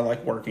being, it's where I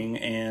like working,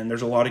 and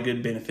there's a lot of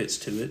good benefits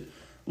to it,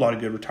 a lot of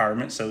good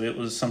retirement. So it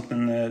was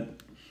something that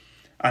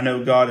I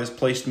know God has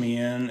placed me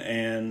in,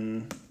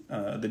 and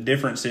the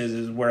difference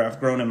is where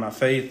I've grown in my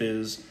faith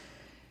is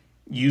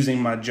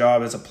using my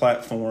job as a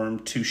platform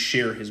to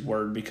share His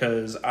word,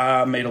 because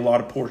I made a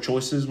lot of poor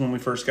choices when we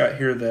first got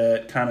here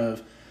that kind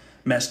of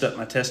messed up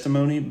my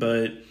testimony.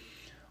 But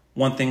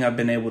one thing I've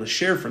been able to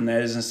share from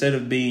that is, instead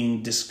of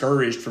being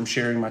discouraged from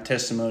sharing my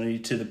testimony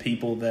to the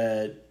people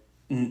that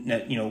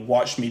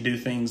watched me do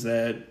things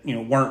that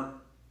weren't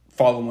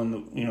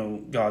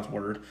following God's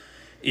word,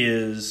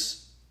 is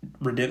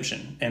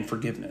redemption and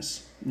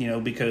forgiveness,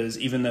 because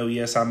even though,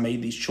 yes, I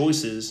made these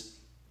choices,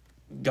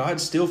 God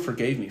still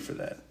forgave me for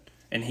that,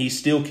 and He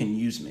still can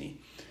use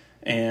me.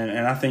 And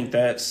I think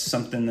that's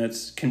something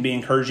that can be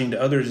encouraging to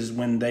others, is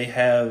when they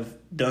have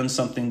done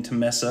something to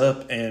mess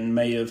up and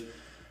may have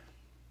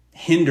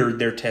hindered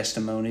their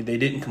testimony, they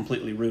didn't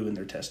completely ruin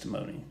their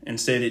testimony.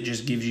 Instead, it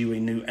just gives you a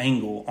new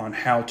angle on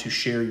how to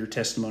share your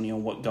testimony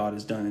on what God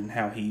has done and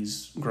how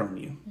He's grown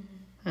you.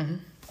 Mm-hmm.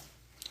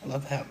 I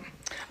love that.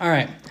 All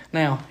right.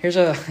 Now,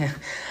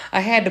 I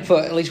had to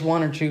put at least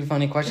one or two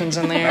funny questions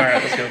in there. All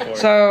right, let's go for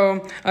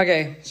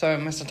it. So,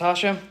 Miss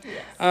Natasha,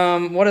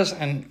 yes.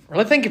 And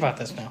really think about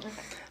this now. Okay.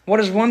 What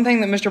is one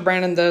thing that Mr.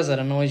 Brandon does that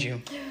annoys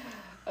you?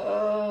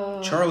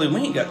 Charlie, we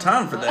ain't got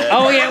time for that.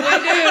 Oh, yeah,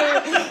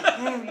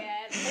 we do.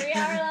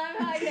 3-hour long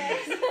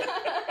podcast.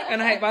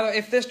 And hey, by the way,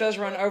 if this does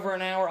run over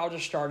an hour, I'll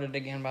just start it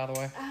again, by the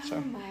way.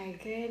 Oh my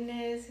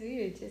goodness.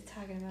 We were just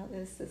talking about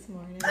this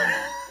morning.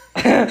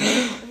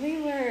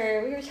 we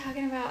were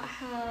talking about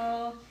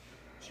how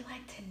you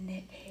like to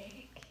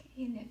nitpick.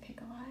 You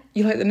nitpick a lot.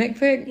 You like the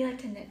nitpick? You like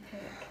to nitpick.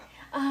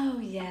 Oh,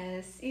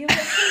 yes. You like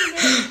to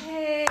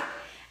nitpick.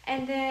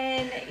 And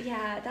then,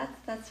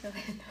 that's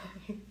really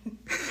annoying.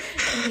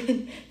 And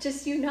then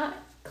just you not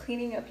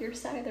cleaning up your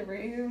side of the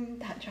room,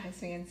 that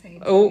drives me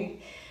insane. Oh. Yeah.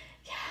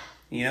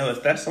 You know,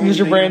 if that's the only Mr.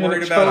 thing Brandon you're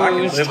worried about, I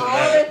can live with all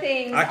that. All the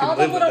things, all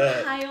the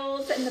little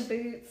piles and the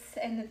boots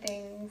and the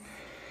things.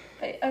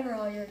 But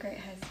overall, you're a great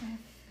husband.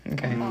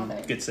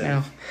 Okay. Good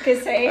save.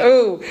 Good save.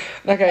 Oh,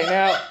 okay.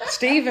 Now,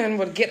 Stephen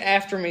would get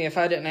after me if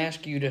I didn't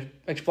ask you to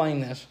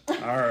explain this. All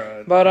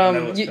right.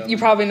 But you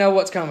probably know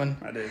what's coming.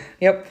 I do.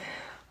 Yep.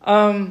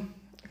 Can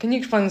you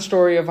explain the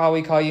story of how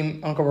we call you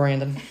Uncle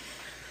Brandon?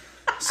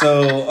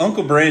 So,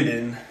 Uncle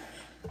Brandon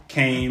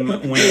came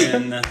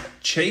when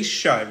Chase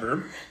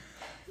Shiver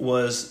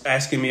was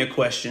asking me a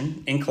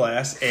question in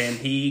class, and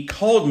he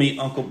called me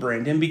Uncle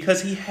Brandon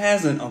because he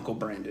has an Uncle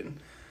Brandon.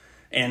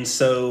 And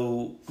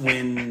so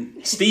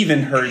when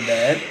Stephen heard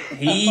that,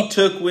 he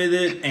took with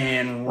it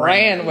and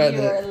ran with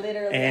you it. Are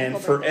literally and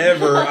Uncle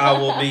forever I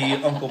will be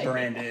Uncle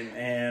Brandon.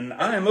 And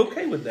I am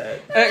okay with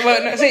that.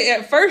 But see,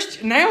 at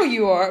first, now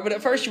you are, but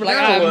at first you were like,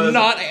 I'm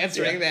not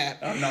answering that.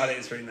 I'm not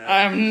answering that.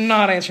 I'm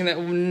not answering that.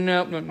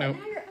 Nope. Now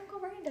you're Uncle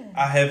Brandon.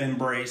 I have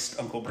embraced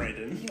Uncle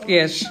Brandon.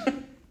 Yes.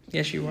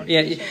 Yes, you are.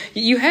 Yeah,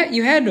 you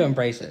had to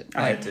embrace it.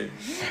 I had to.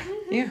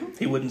 Yeah.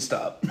 He wouldn't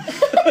stop.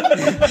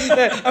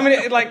 I mean,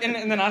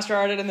 and then I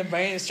started, and the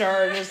band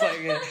started. It's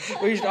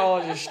like we used to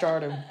all just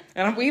start them,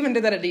 and we even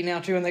did that at D now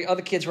too. And the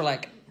other kids were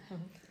like,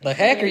 "The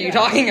heck are you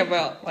talking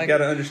about?" Like, you got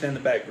to understand the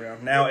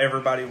background. Now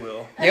everybody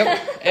will.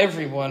 Yep,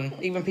 everyone,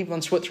 even people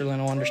in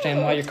Switzerland will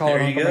understand why you're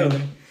calling there Uncle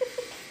Brandon.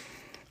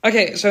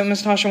 Okay, so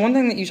Ms. Tasha, one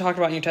thing that you talked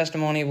about in your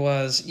testimony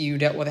was you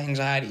dealt with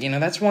anxiety. You know,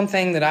 that's one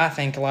thing that I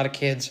think a lot of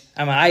kids,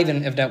 I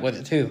even have dealt with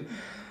it too,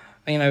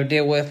 you know,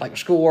 deal with like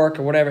schoolwork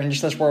or whatever, and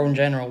just this world in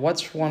general.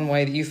 What's one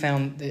way that you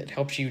found that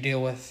helps you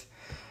deal with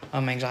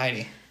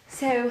anxiety?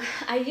 So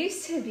I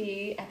used to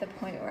be at the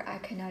point where I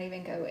could not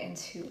even go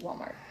into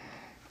Walmart.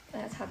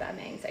 That's how bad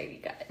my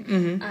anxiety got.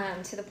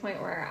 Mm-hmm. To the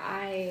point where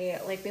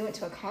we went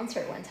to a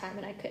concert one time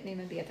and I couldn't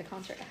even be at the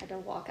concert. I had to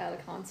walk out of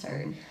the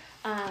concert.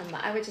 Mm-hmm.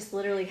 I would just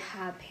literally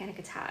have panic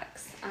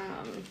attacks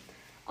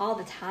all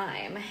the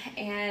time.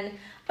 And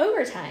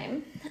over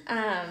time,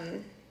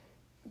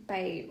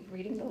 by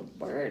reading the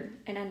Word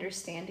and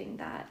understanding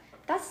that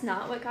that's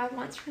not what God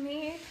wants for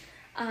me,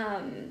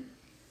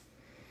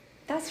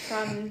 that's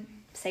from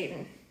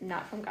Satan,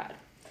 not from God.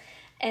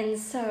 And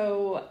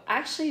so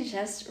actually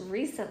just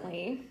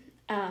recently,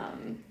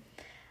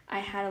 I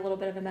had a little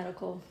bit of a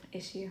medical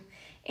issue,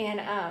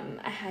 and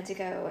I had to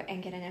go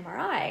and get an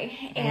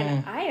MRI,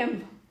 and I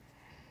am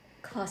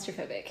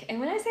claustrophobic. And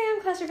when I say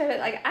I'm claustrophobic,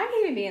 like I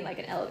can even be in like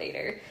an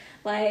elevator.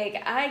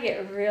 Like I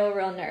get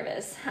real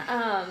nervous.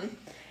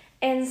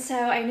 And so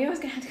I knew I was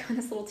going to have to go in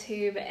this little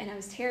tube, and I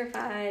was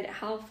terrified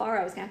how far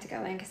I was going to have to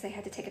go in because they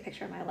had to take a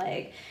picture of my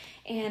leg.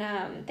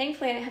 And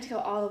thankfully I didn't have to go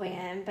all the way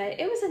in, but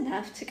it was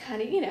enough to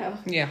kind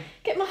of,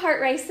 get my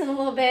heart racing a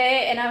little bit,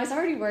 and I was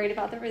already worried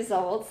about the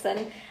results.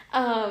 And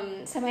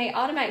so my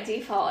automatic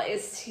default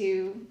is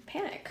to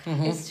panic,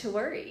 is to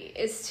worry,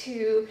 is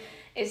to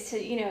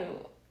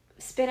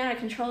spin out of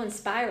control and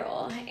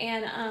spiral.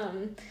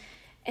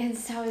 And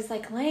so I was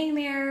like laying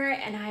there,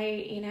 and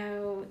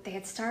they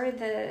had started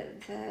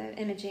the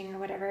imaging or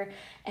whatever,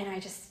 and I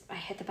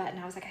hit the button.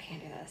 I was like, I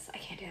can't do this.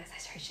 I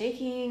started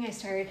shaking. I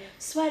started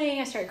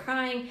sweating. I started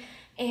crying.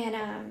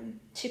 And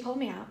she pulled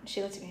me out.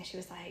 She looked at me and she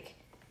was like,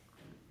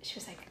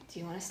 do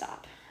you want to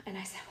stop? And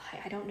I said,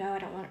 well, I don't know. I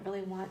don't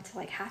really want to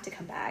have to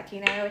come back,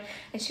 And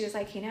she was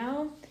like,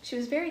 she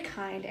was very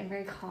kind and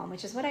very calm,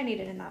 which is what I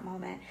needed in that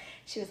moment.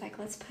 She was like,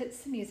 let's put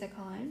some music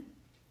on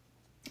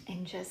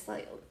and just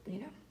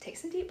take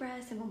some deep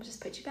breaths, and we'll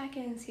just put you back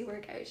in and see where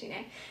it goes, And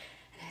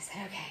I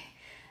said, okay.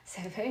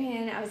 So I put me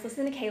in. I was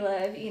listening to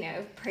Caleb,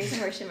 praise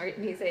and worship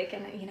music,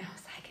 and I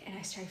was like, and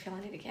I started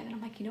feeling it again, and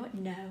I'm like, you know what?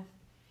 No.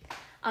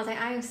 I was like,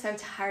 I am so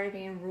tired of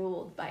being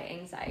ruled by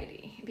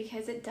anxiety,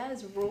 because it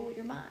does rule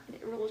your mind,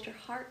 it rules your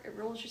heart, it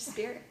rules your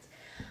spirit.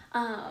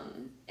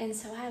 And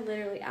so I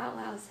literally out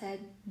loud said,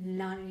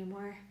 not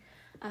anymore.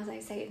 I was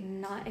like, Satan,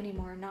 not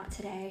anymore, not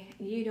today.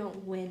 You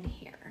don't win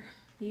here.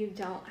 You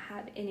don't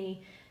have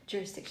any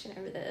jurisdiction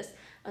over this.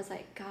 I was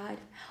like, God,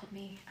 help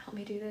me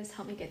do this,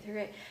 help me get through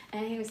it. And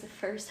I think it was the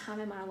first time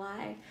in my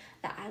life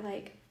that I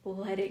like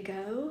let it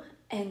go,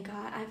 and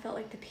I felt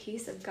like the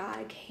peace of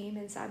God came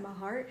inside my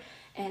heart,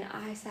 and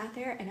I sat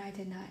there and I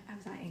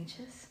was not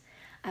anxious.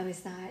 I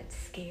was not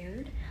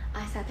scared.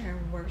 I sat there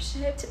and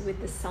worshiped with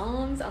the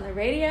songs on the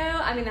radio.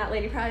 I mean, that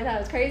lady probably thought I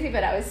was crazy,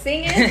 but I was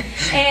singing.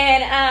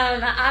 And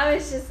I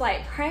was just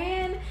like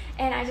praying.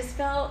 And I just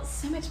felt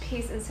so much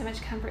peace and so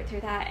much comfort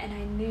through that. And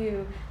I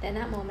knew that in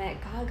that moment,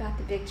 God got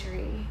the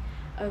victory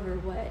over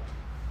what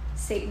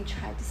Satan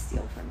tried to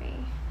steal from me,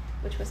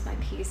 which was my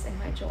peace and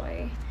my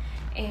joy.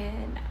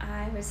 And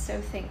I was so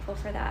thankful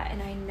for that.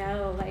 And I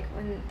know, like,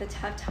 when the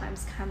tough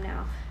times come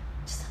now,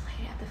 just to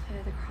lay it at the foot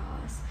of the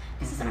cross.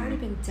 This has already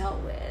been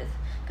dealt with.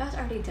 God's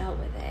already dealt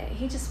with it.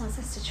 He just wants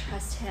us to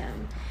trust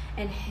him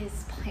and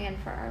his plan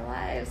for our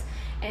lives.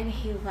 And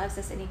he loves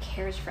us and he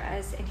cares for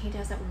us. And he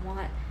doesn't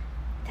want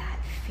that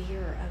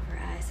fear over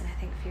us. And I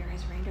think fear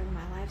has reigned over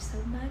my life so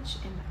much,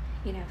 and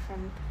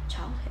from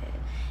childhood.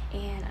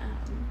 And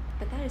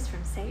but that is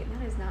from Satan.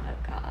 That is not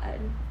of God.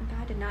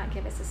 God did not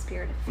give us a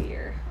spirit of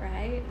fear,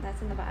 right?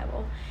 That's in the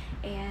Bible.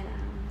 And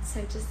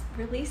so just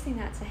releasing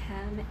that to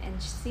him and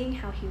seeing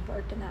how he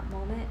worked in that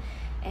moment,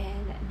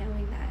 and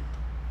knowing that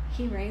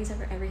he reigns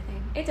over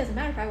everything. It doesn't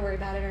matter if I worry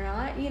about it or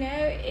not.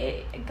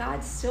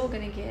 God's still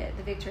going to get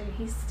the victory.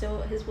 His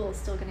will is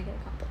still going to get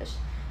accomplished.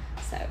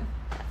 So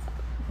that's all.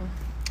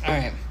 All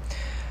right.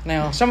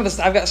 Now,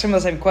 I've got some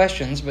of the same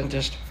questions, but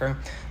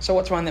so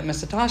what's one that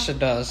Miss Natasha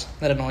does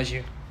that annoys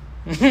you?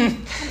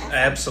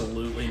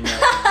 Absolutely nothing.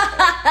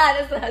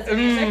 That's the husband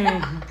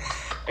answer.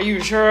 Are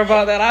you sure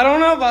about that? I don't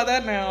know about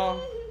that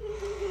now.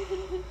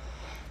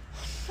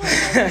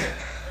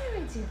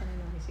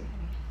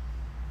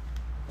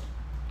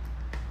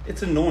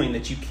 It's annoying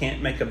that you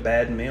can't make a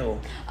bad meal.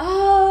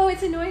 Oh,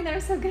 it's annoying that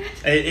I'm so good.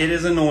 It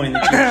is annoying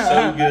that you're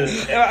so good.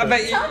 I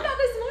bet Talk about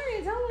this morning.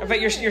 I bet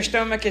your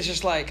stomach is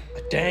just like,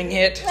 dang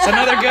it, it's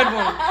another good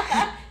one.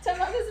 Talk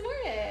about this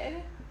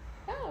morning.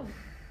 Oh.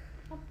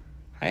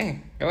 Hey,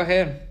 go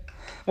ahead.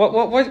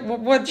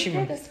 What she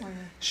did this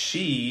morning?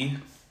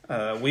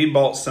 We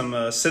bought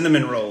some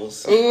cinnamon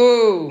rolls.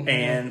 Ooh.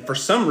 And for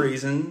some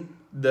reason,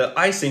 the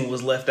icing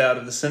was left out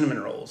of the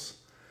cinnamon rolls.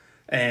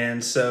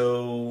 And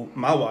so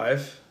my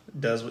wife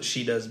does what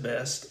she does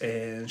best,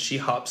 and she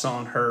hops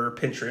on her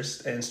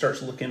Pinterest and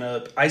starts looking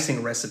up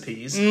icing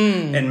recipes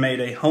and made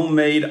a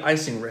homemade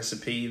icing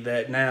recipe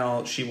that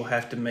now she will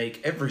have to make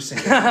every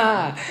single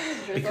time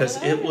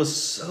because it was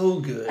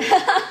so good.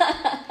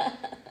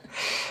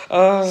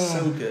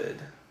 So good.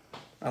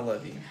 I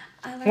love you.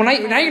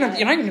 Now you're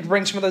going to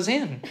bring some of those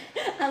in.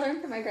 I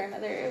learned from my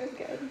grandmother. It was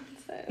good.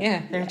 So, yeah, you're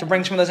going to have to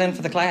bring some of those in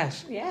for the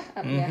class. Yeah.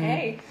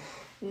 Hey.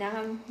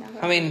 Now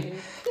I mean,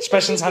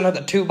 especially since I know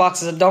that 2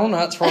 boxes of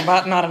donuts were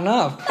about not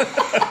enough.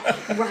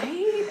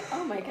 Right?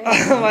 Oh my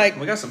God. Like,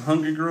 we got some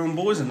hungry grown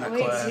boys in that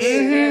class.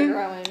 They're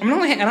growing. I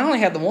only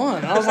had the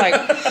one. I was like,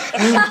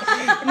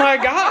 my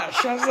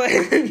gosh. I was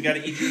like, you got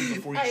to eat yours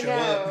before you show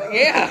up.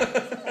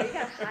 Yeah. You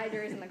got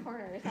hiders in the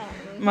corner or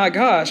something. My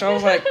gosh. I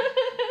was like,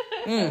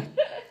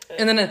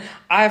 And then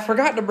I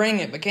forgot to bring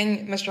it, but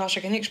Mr. Tasha,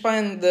 can you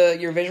explain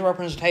your visual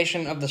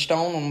representation of the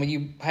stone when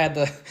you had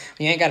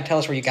you ain't got to tell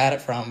us where you got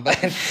it from,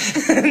 but I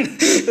think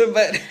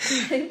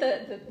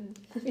the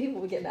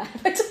people will get mad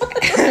if I talk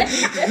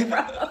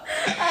about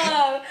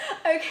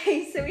it.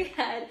 Okay, so we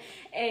had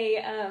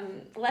a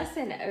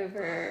lesson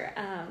over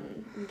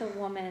the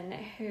woman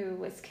who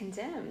was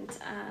condemned.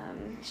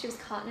 She was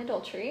caught in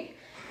adultery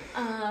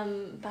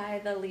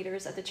by the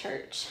leaders of the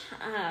church,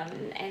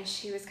 and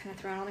she was kind of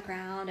thrown on the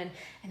ground, and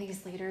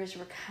these leaders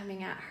were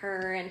coming at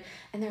her, and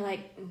they're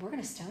like, we're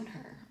going to stone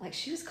her. Like,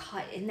 she was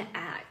caught in the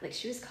act, like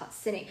she was caught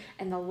sinning,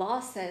 and the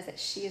law says that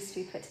she is to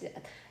be put to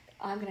death.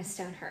 I'm going to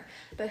stone her.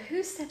 But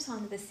who steps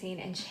onto the scene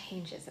and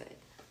changes it?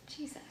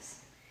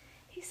 Jesus.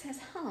 He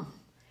says,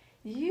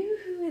 you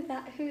who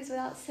is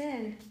without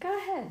sin, go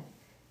ahead,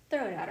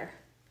 throw it at her.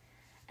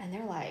 And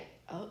they're like,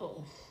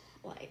 oh,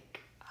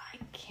 like, I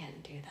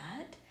can't do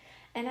that.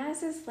 And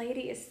as this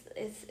lady is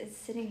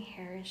sitting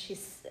here, and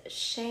she's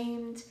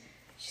ashamed,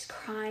 she's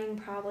crying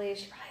probably,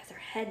 she probably has her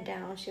head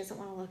down, she doesn't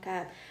want to look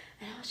up,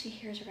 and all she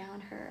hears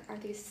around her are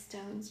these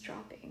stones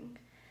dropping.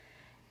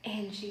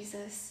 And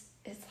Jesus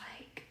is like,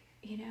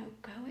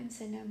 go and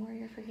sin no more,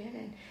 you're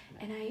forgiven.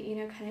 And I,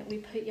 we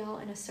put y'all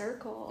in a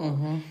circle,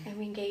 and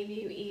we gave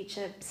you each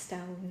a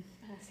stone.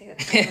 I say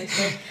that.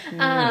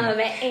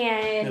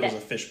 And it was a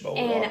fishbowl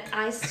and rock.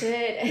 I stood.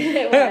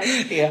 It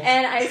was. Yeah.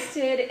 And I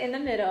stood in the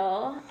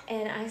middle,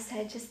 and I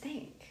said, just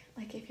think,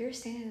 like, if you're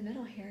standing in the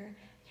middle here,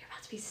 you're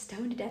about to be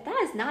stoned to death.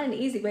 That is not an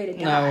easy way to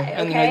die. No,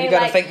 and you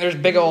got to think there's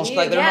big old,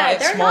 like, they're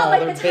not small, not like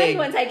they're the big. tiny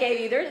ones I gave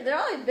you. They're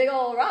all like big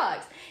old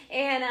rocks.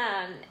 And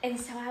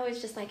so I was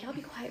just like, y'all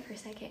be quiet for a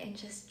second and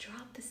just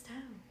drop the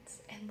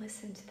stones and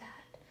listen to that.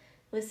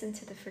 Listen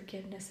to the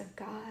forgiveness of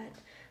God.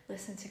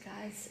 Listen to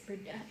God's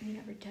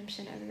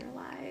redemption over your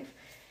life.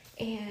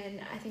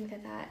 And I think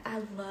that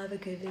I love a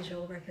good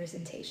visual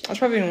representation. That's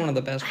probably one of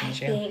the best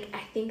ones, I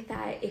think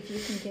that if you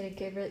can get a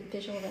good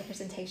visual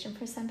representation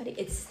for somebody,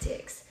 it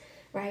sticks,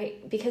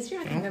 right? Because you're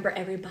not going to remember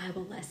every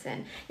Bible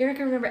lesson. You're not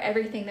going to remember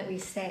everything that we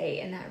say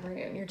in that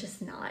room. You're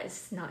just not.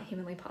 It's not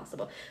humanly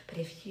possible. But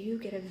if you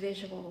get a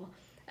visual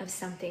of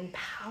something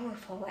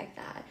powerful like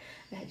that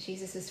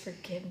Jesus'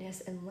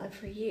 forgiveness and love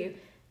for you,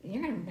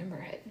 you're going to remember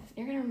it.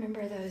 You're going to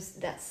remember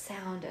that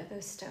sound of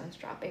those stones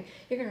dropping.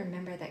 You're going to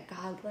remember that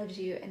God loves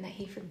you and that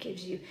he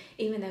forgives you,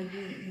 even though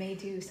you may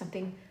do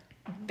something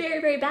very,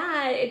 very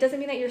bad. It doesn't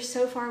mean that you're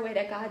so far away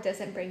that God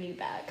doesn't bring you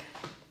back.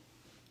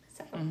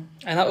 So. And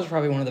that was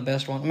probably one of the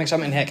best ones.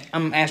 Heck,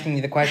 I'm asking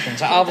you the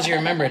questions. I obviously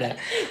remembered it.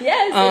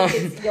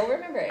 Yes, you'll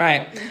remember it.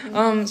 Right.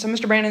 So,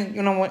 Mr. Brandon,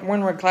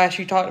 when we're in class,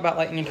 you talked about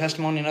in your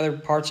testimony and other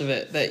parts of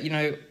it that,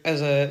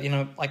 as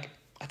a,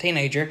 a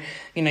teenager,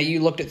 you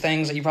looked at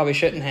things that you probably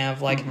shouldn't have.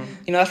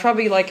 That's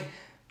probably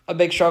a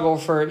big struggle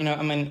for,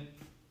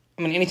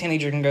 any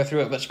teenager can go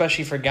through it, but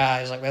especially for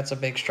guys, that's a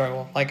big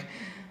struggle.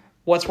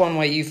 What's one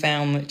way you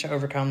found to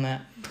overcome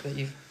that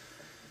you've...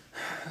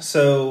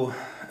 So,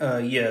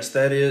 yes,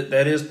 that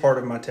is part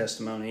of my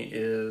testimony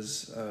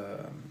is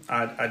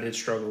I did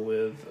struggle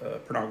with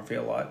pornography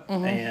a lot.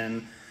 Mm-hmm.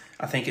 And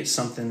I think it's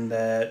something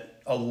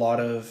that a lot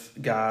of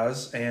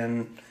guys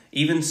and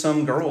even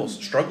some girls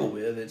struggle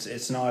with.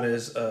 It's not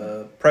as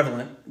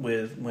prevalent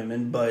with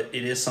women, but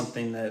it is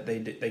something that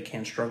they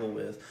can struggle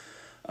with.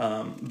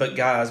 But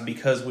guys,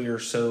 because we are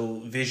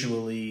so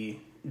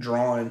visually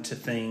drawn to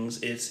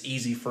things, it's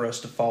easy for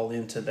us to fall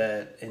into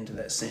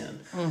that sin.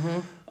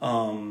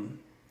 Mm-hmm.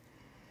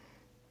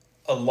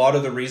 A lot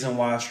of the reason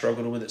why I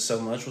struggled with it so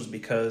much was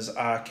because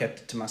I kept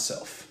it to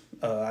myself.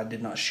 I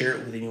did not share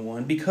it with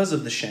anyone because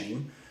of the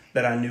shame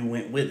that I knew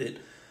went with it.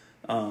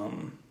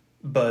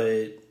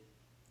 But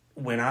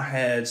when I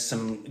had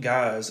some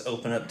guys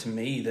open up to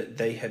me that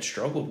they had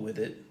struggled with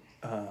it,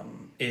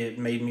 it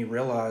made me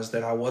realize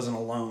that I wasn't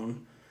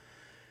alone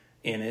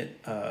in it.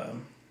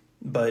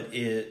 But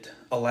it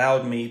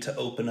allowed me to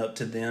open up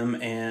to them.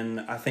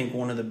 And I think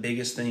one of the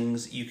biggest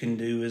things you can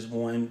do is,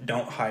 one,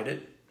 don't hide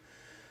it.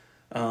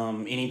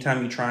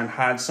 Anytime you try and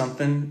hide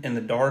something in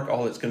the dark,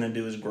 all it's going to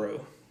do is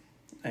grow.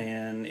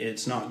 And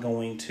it's not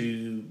going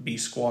to be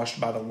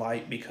squashed by the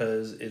light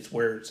because it's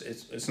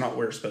not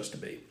where it's supposed to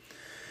be.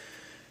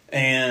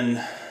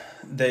 And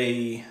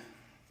they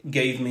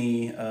gave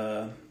me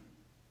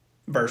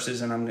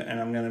verses, and I'm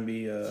going to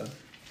be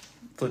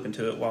flipping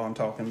to it while I'm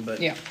talking, but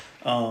yeah.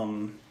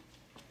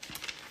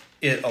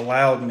 It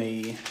allowed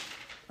me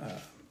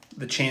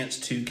the chance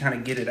to kind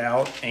of get it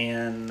out,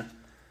 and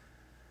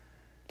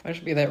there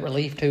should be that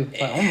relief too.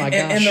 Oh my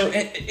gosh!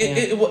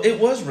 It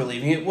was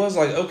relieving. It was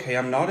okay,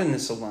 I'm not in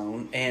this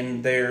alone,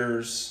 and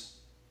there's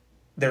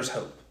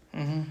hope.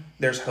 Mm-hmm.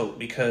 There's hope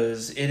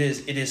because it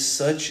is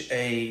such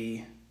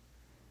a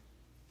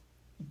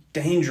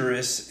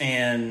dangerous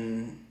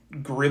and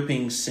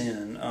gripping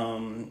sin.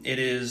 It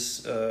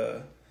is,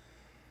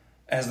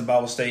 as the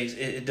Bible states,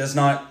 it does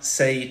not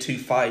say to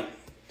fight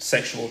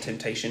sexual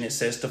temptation. It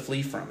says to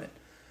flee from it,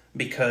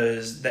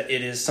 because that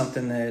it is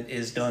something that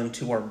is done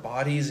to our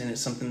bodies, and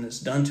it's something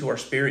that's done to our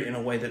spirit in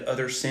a way that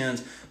other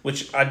sins,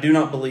 which I do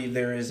not believe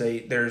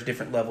there's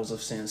different levels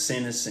of sin.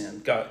 Sin is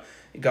sin.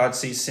 God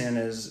sees sin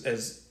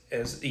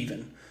as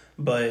even,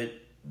 but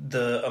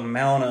the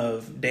amount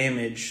of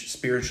damage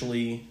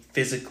spiritually,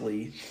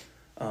 physically,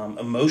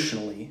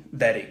 emotionally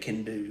that it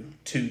can do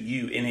to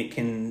you, and it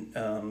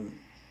can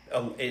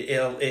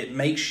it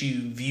makes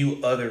you view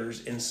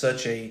others in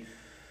such a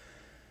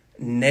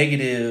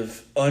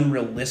negative,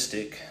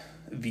 unrealistic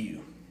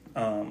view,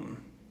 and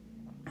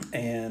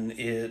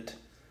it's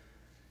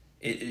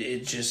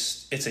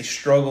a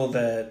struggle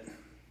that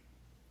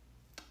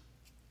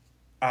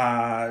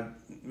I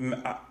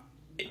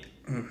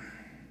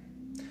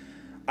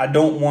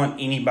don't want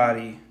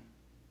anybody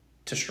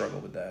to struggle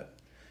with that,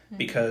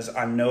 because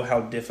I know how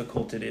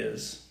difficult it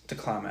is to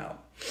climb out.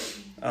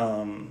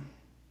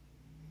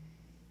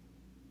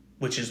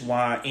 Which is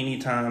why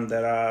anytime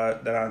that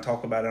I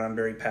talk about it, I'm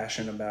very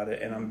passionate about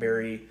it, and I'm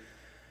very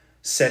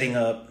setting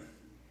up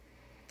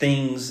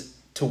things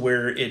to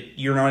where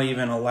you're not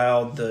even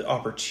allowed the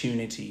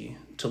opportunity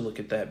to look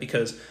at that,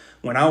 because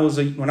when I was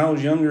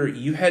younger,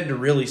 you had to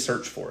really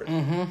search for it.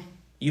 Mm-hmm.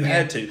 You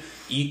had to.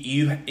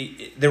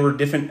 There were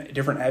different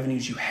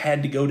avenues you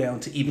had to go down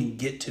to even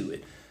get to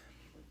it.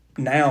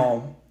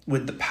 Now,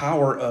 with the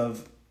power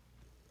of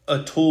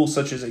a tool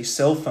such as a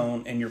cell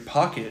phone in your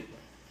pocket,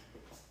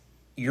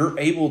 you're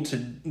able to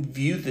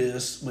view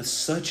this with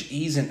such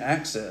ease and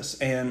access.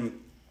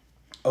 And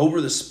over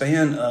the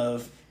span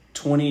of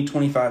 20,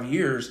 25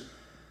 years,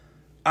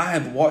 I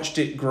have watched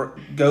it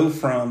go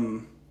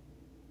from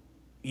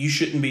you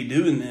shouldn't be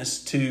doing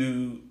this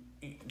to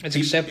it's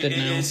accepted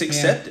now. It's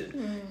accepted.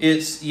 Yeah.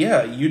 It's,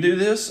 you do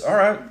this, all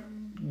right,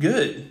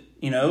 good.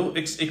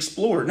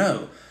 Explore.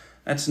 No,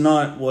 that's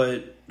not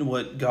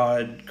what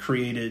God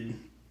created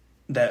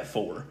that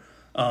for.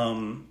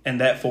 And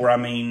that for, I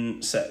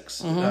mean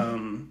sex.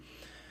 Mm-hmm.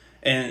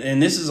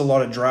 And this is a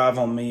lot of drive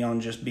on me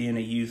on just being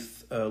a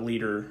youth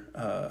leader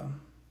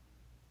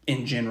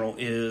in general,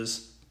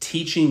 is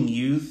teaching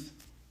youth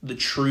the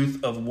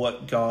truth of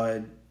what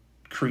God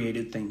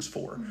created things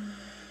for.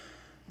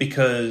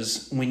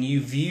 Because when you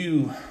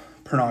view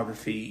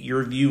pornography,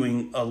 you're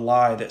viewing a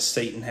lie that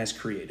Satan has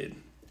created.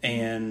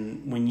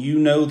 And when you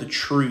know the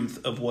truth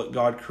of what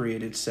God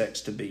created sex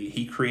to be,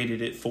 he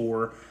created it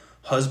for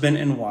husband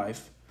and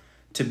wife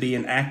to be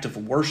an act of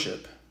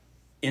worship,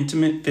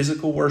 intimate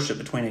physical worship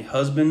between a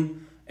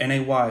husband and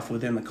a wife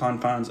within the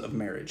confines of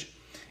marriage.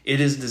 It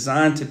is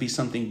designed to be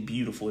something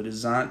beautiful. It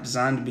is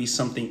designed to be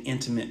something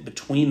intimate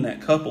between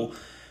that couple.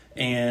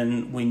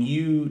 And when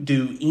you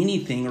do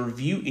anything or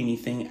view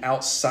anything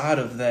outside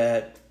of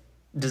that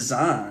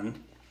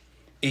design,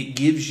 it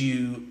gives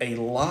you a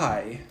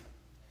lie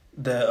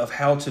of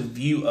how to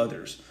view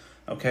others.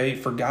 Okay,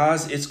 for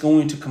guys, it's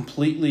going to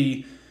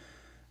completely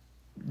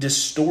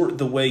distort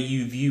the way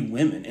you view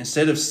women.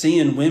 Instead of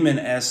seeing women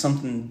as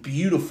something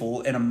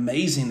beautiful and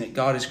amazing that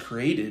God has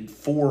created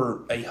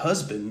for a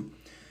husband,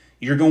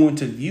 you're going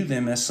to view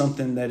them as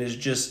something that is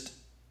just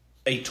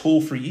a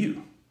tool for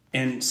you.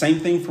 And same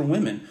thing for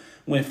women.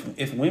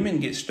 If women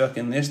get stuck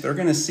in this, they're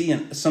going to see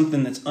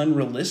something that's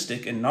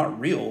unrealistic and not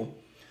real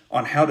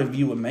on how to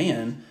view a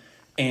man.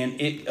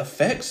 And it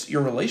affects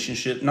your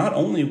relationship, not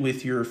only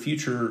with your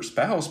future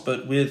spouse,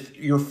 but with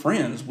your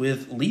friends,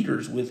 with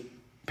leaders, with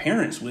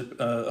parents, with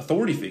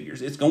authority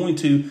figures. It's going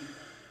to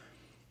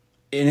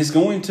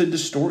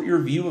distort your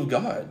view of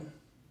God.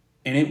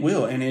 And it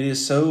will. And it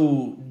is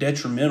so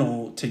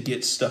detrimental to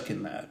get stuck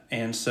in that.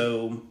 And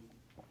so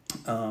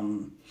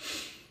God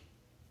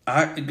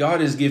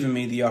has given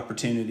me the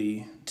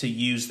opportunity to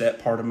use that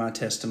part of my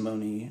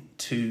testimony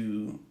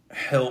to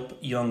help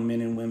young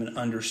men and women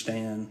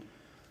understand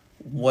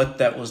what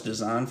that was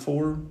designed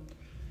for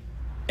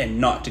and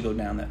not to go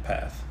down that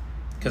path.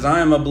 Because I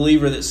am a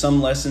believer that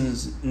some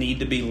lessons need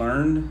to be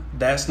learned.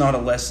 That's not a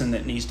lesson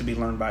that needs to be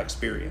learned by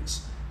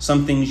experience.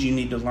 Some things you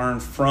need to learn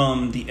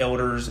from the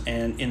elders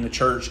and in the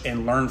church,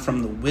 and learn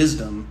from the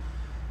wisdom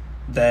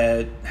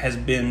that has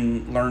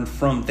been learned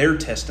from their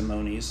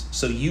testimonies,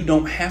 so you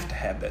don't have to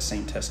have that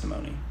same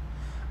testimony.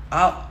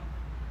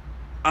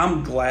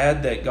 I'm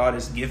glad that God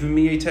has given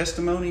me a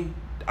testimony.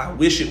 I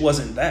wish it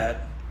wasn't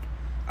that.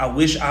 I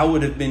wish I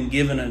would have been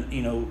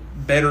given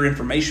better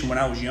information when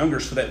I was younger,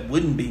 so that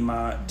wouldn't be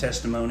my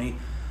testimony.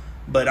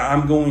 But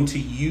I'm going to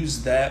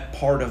use that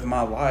part of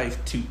my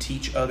life to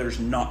teach others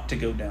not to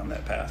go down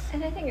that path.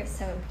 And I think it's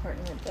so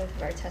important with both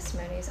of our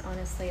testimonies,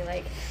 honestly,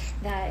 like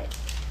that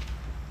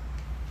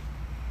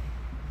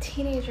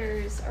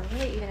teenagers, or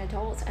really even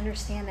adults,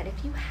 understand that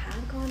if you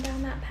have gone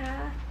down that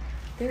path,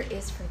 there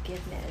is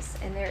forgiveness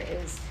and there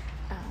is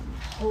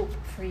hope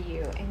for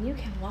you, and you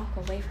can walk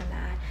away from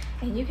that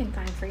and you can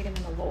find freedom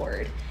in the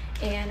Lord.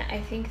 And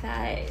I think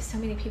that so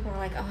many people are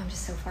like, oh, I'm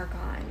just so far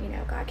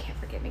gone, God can't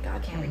forgive me,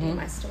 God can't redeem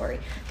my story.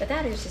 But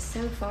that is just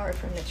so far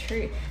from the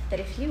truth, that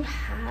if you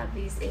have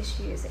these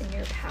issues in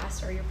your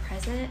past or your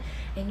present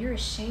and you're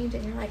ashamed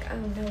and you're like, oh,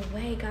 no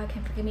way, God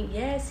can forgive me.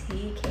 Yes,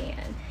 he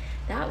can.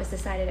 That was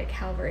decided at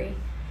Calvary.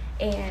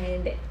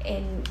 And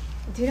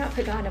do not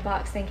put God in a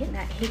box thinking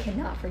that he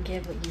cannot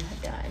forgive what you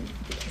have done,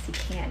 because he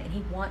can, and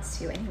he wants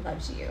to, and he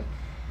loves you.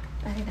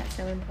 I think that's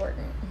so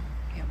important.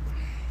 Yep.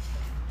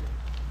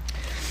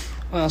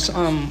 Well, so,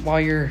 while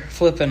you're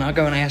flipping, I'll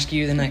go and ask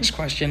you the next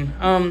question.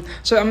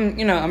 So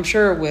I'm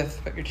sure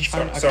with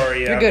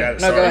sorry, you're good.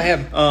 Go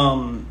ahead.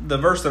 The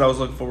verse that I was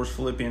looking for was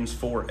Philippians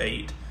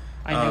 4:8.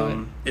 I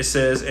knew it. It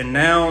says, "And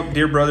now,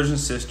 dear brothers and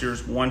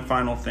sisters, one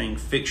final thing.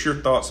 Fix your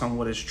thoughts on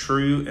what is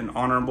true and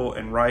honorable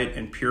and right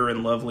and pure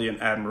and lovely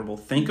and admirable.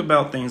 Think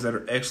about things that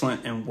are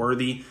excellent and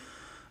worthy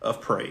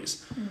of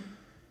praise."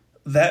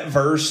 That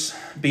verse,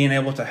 being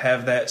able to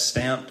have that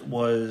stamped,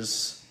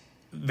 was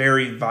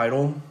very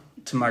vital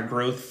to my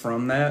growth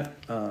from that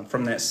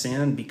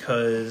sin,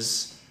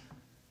 because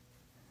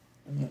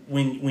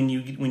when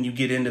you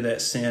get into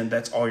that sin,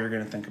 that's all you're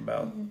going to think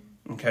about.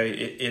 Okay,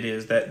 it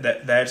is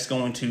that's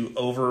going to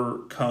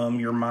overcome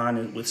your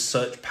mind with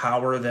such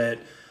power that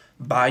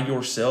by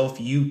yourself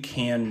you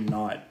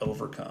cannot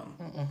overcome.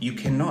 You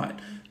cannot.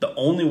 The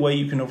only way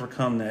you can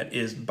overcome that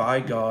is by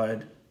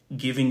God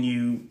giving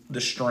you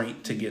the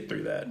strength to get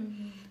through that.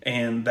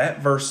 And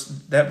that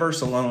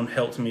verse alone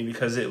helped me,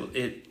 because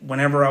it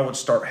whenever I would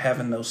start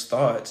having those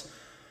thoughts,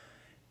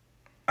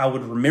 I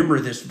would remember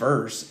this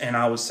verse and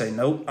I would say,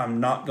 nope,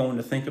 I'm not going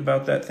to think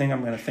about that thing.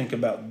 I'm going to think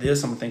about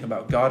this. I'm going to think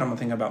about God. I'm going to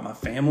think about my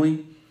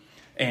family.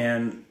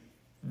 And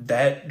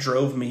that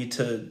drove me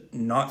to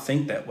not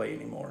think that way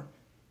anymore.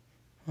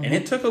 And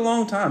it took a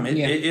long time.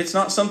 It's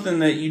not something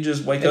that you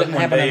just wake up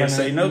one day and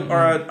say, nope, all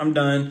right, I'm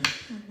done.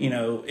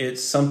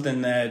 It's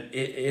something that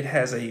it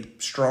has a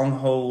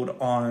stronghold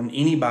on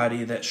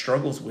anybody that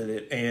struggles with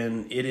it.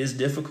 And it is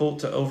difficult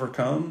to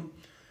overcome.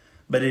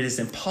 But it is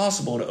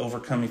impossible to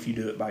overcome if you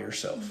do it by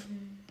yourself.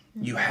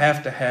 You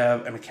have to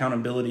have an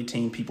accountability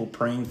team, people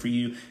praying for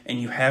you, and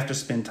you have to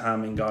spend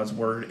time in God's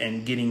Word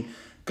and getting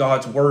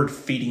God's word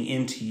feeding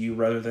into you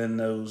rather than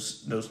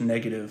those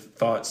negative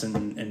thoughts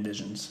and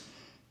visions.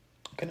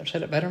 Couldn't have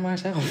said it better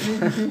myself.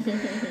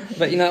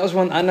 But, that was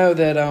one, I know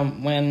that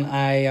when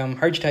I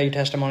heard you tell your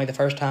testimony the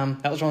first time,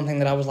 that was one thing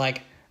that I was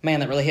like,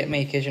 man, that really hit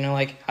me, because,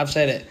 like I've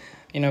said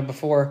it,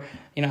 before,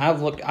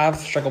 I've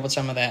struggled with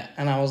some of that,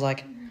 and I was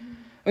like,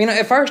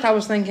 at first I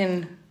was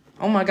thinking,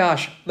 oh my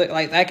gosh,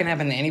 like that can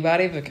happen to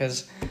anybody,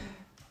 because,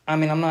 I'm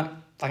not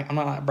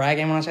like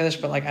bragging when I say this,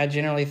 but like I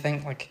generally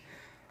think like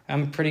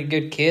I'm a pretty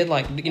good kid,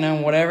 like,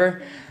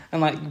 whatever,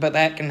 and but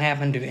that can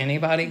happen to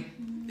anybody.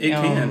 It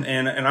can,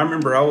 and I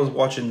remember I was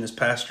watching this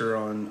pastor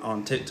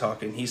on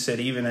TikTok, and he said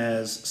even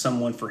as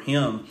someone, for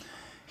him,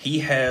 he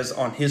has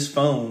on his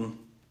phone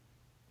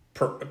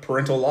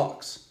parental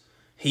locks.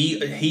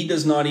 He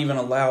does not even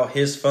allow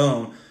his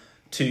phone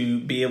to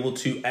be able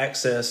to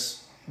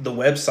access the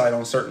website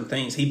on certain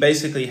things. He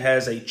basically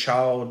has a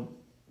child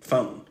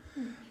phone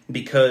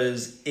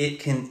because it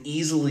can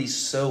easily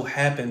so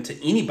happen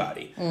to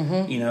anybody.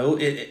 Mm-hmm.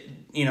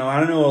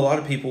 I know a lot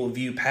of people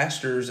view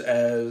pastors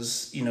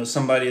as,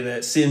 somebody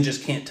that sin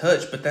just can't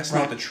touch, but that's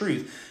not the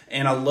truth.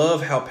 And I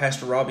love how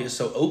Pastor Robbie is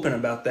so open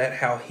about that,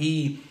 how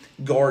he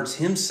guards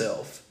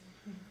himself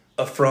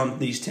from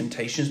these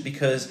temptations,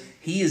 because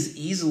he is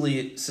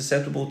easily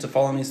susceptible to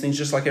falling these things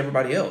just like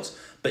everybody else.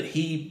 But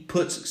he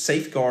puts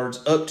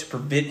safeguards up to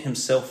prevent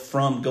himself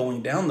from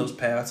going down those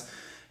paths.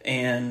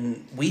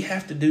 And we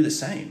have to do the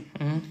same.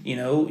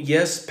 Mm-hmm.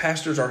 Yes,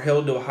 pastors are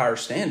held to a higher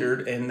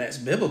standard, and that's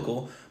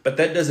biblical, but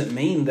that doesn't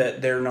mean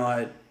that they're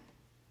not,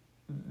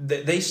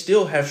 that they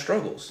still have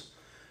struggles.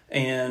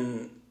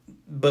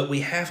 But we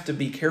have to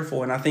be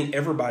careful, and I think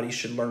everybody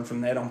should learn from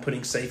that on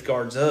putting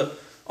safeguards up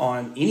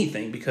on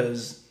anything,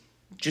 because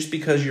just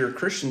because you're a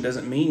Christian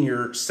doesn't mean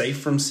you're safe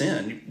from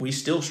sin. We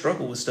still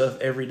struggle with stuff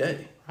every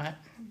day. Right.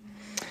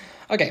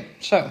 Okay,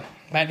 so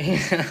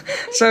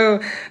so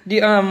do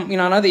you, I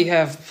know that you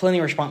have plenty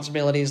of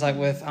responsibilities, like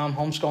with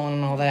homeschooling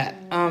and all that.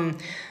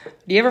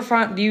 Do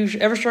you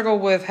ever struggle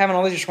with having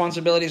all these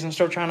responsibilities and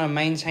still trying to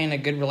maintain a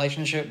good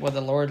relationship with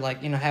the Lord,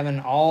 like having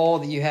all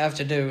that you have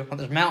to do, like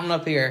this mountain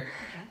up here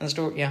and the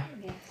store? Yeah.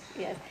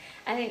 Yes.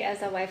 I think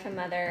as a wife and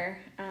mother,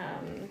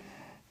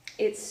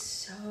 it's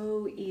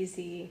so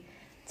easy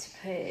to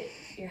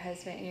put your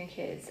husband and your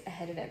kids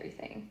ahead of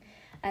everything.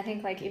 I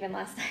think, like, even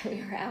last night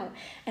we were out,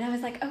 and I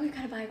was like, we've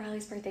got to buy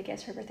Riley's birthday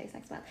gifts. Her birthday's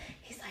next month.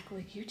 He's like, will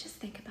you just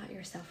think about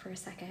yourself for a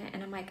second?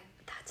 And I'm like,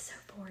 that's so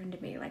foreign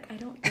to me. Like, I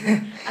don't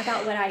think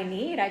about what I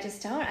need. I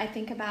just don't. I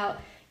think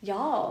about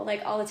y'all,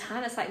 like, all the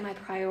time. It's, like, my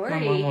priority.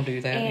 My mom will do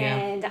that,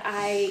 and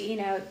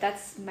I,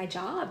 that's my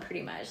job,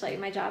 pretty much. Like,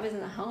 my job is in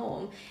the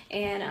home,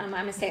 and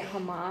I'm a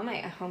stay-at-home mom.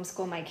 I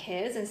homeschool my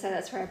kids, and so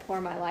that's where I pour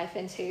my life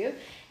into.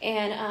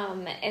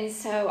 And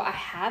so I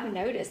have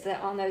noticed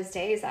that on those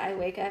days I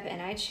wake up and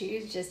I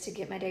choose just to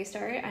get my day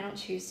started. I don't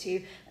choose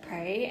to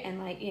pray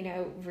and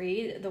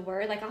read the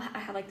word. Like I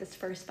have like this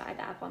First 5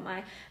 app on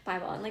my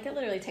Bible, and like it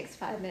literally takes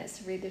 5 minutes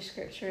to read the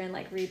scripture and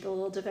like read the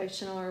little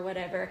devotional or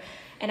whatever.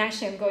 And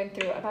actually I'm going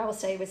through a Bible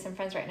study with some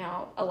friends right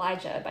now,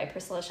 Elijah by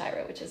Priscilla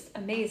Shiro, which is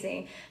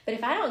amazing. But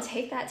if I don't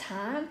take that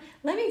time,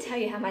 let me tell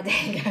you how my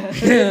day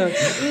goes.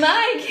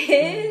 My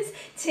kids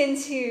tend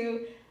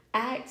to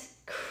act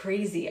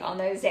crazy on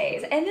those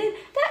days, and then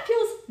that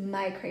feels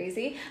my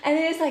crazy, and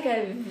then it's like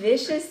a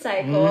vicious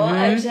cycle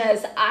of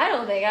just, I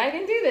don't think I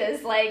can do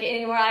this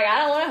anymore. Like, I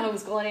don't want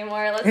to homeschool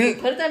anymore.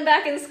 Let's put them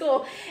back in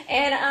school.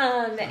 And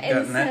I've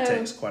gotten that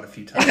text quite a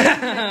few times. But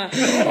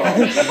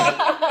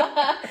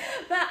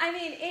I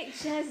mean, it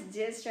just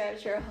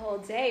disrupts your whole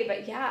day.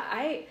 But yeah,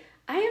 I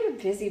am a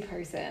busy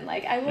person.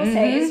 Like, I will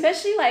say,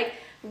 especially like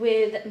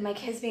with my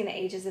kids being the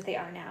ages that they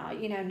are now,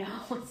 no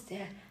one wants to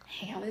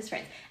hang out with his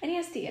friends, and he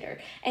has theater,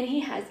 and he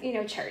has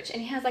church,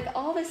 and he has like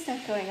all this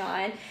stuff going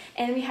on,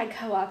 and we had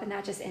co-op, and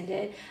that just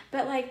ended.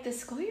 But like the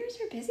school years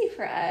are busy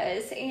for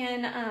us,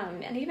 and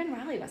even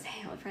Riley wants to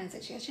hang out with friends,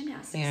 and she has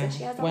gymnastics, and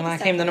she has all when this I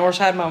stuff came to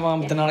Northside, my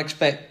mom did not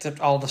expect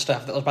all the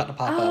stuff that was about to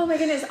pop up. Oh my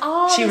goodness,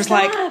 she was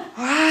stuff. Like,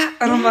 what?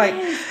 And I'm like,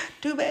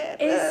 too bad.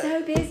 It's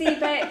so busy,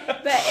 but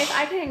if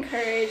I could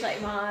encourage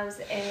like moms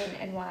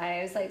and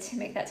wives like to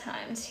make that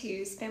time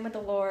to spend with the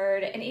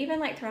Lord, and even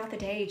like throughout the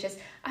day, just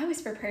I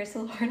whisper prayers to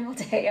the Lord all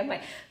day. I'm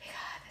like,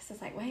 God, this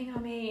is like weighing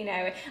on me,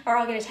 or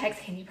I'll get a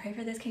text, can you pray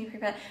for this? Can you pray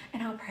for that?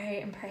 And I'll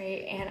pray,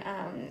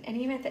 and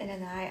even at the end of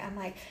the night, I'm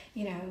like,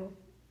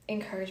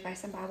 encouraged by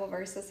some Bible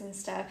verses and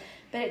stuff.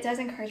 But it does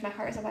encourage my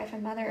heart as a wife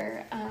and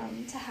mother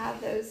to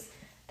have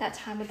that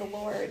time with the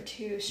Lord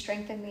to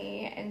strengthen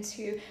me and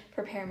to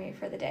prepare me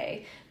for the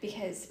day,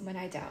 because when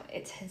I don't,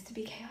 it tends to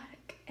be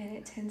chaotic and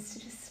it tends to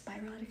just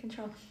spiral out of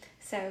control.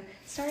 So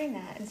starting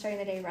that and starting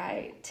the day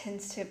right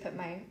tends to put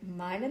my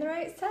mind in the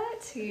right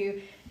set to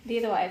be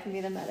the wife and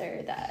be the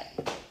mother that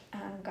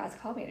God's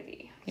called me to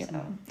be. Yep.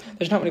 So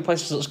there's not many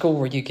places at school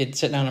where you could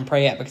sit down and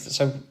pray at, because it's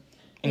so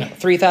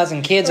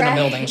 3,000 kids in a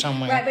building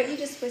somewhere. Right, but you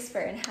just whisper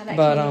and have that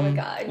communion with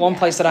God. One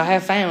place that I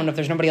have found, if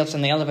there's nobody else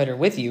in the elevator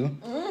with you,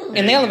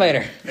 in the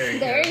elevator.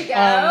 There you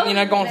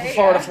go. Going from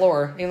floor to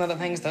floor, the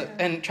things that,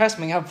 and trust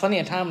me, I have plenty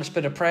of time to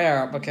spit a prayer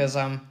out, because,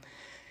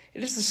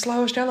 it is the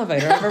slowest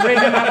elevator I've ever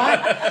ridden in my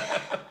life.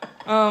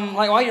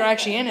 Like while you're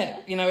actually in it,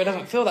 you know, it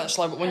doesn't feel that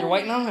slow, but when you're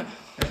waiting on it,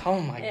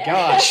 oh my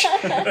gosh,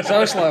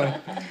 so slow.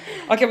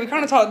 Okay, we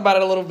kind of talked about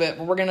it a little bit,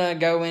 but we're going to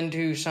go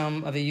into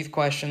some of the youth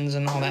questions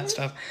and all that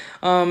stuff.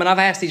 And I've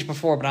asked these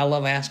before, but I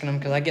love asking them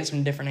because I get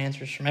some different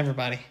answers from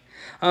everybody.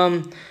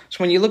 So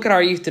when you look at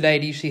our youth today,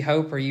 do you see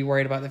hope or are you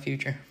worried about the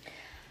future?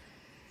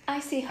 I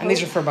see hope. And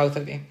these are for both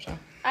of you. So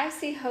I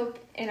see hope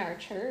in our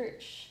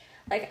church.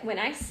 Like when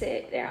I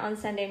sit there on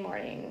Sunday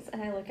mornings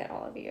and I look at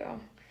all of you,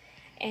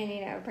 and,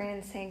 you know,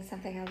 Brandon's saying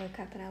something, I look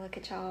up and I look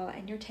at y'all,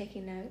 and you're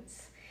taking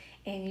notes,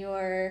 and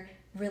you're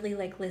really,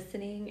 like,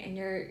 listening, and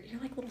you're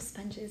like little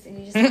sponges, and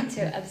you just want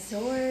to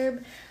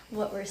absorb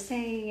what we're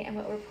saying and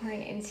what we're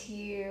pouring into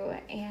you,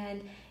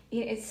 and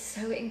you know, it's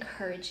so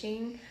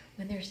encouraging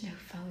when there's no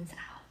phones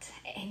out,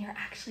 and you're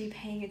actually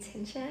paying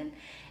attention,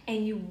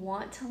 and you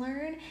want to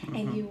learn,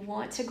 and you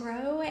want to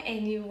grow,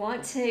 and you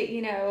want to,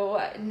 you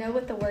know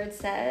what the word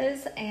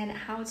says, and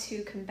how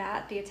to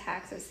combat the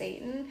attacks of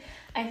Satan.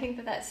 I think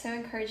that that's so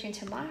encouraging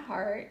to my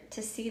heart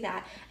to see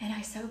that, and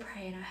I so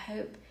pray and I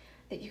hope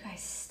that you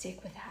guys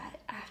stick with that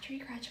after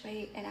you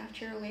graduate and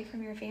after you're away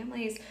from your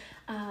families.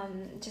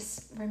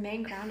 Just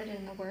remain grounded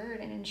in the word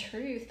and in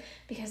truth,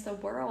 because the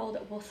world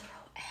will throw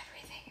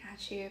everything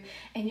at you,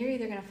 and you're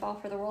either going to fall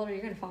for the world or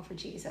you're going to fall for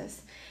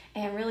Jesus,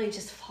 and really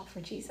just fall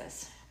for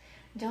Jesus.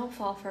 Don't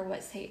fall for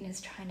what Satan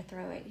is trying to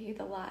throw at you,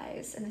 the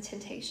lies and the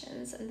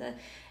temptations and the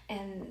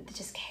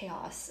just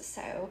chaos.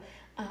 So,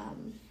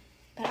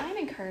 but I'm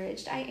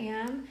encouraged. I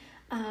am.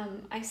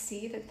 I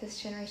see that this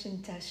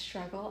generation does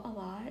struggle a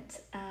lot,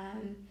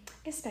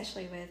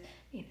 especially with,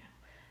 you know,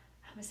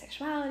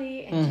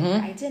 homosexuality and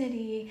gender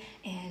identity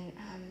and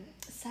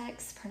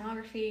sex,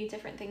 pornography,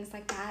 different things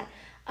like that.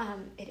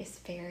 It is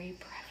very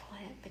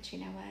prevalent, but you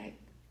know what?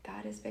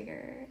 God is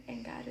bigger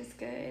and God is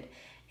good.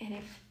 And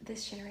if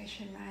this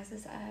generation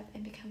rises up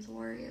and becomes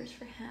warriors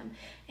for him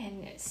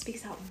and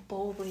speaks out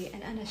boldly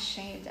and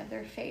unashamed of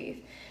their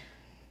faith,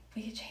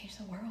 we could change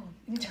the world.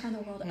 We can turn the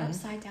world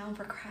upside down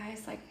for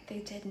Christ like they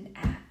did in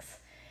Acts.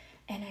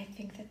 And I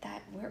think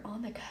that we're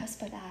on the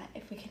cusp of that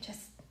if we could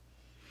just...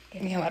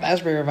 that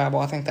Asbury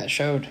revival, I think that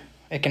showed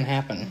it can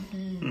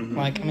happen.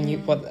 Like, I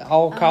mean,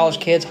 all college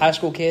kids, high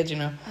school kids, you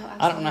know.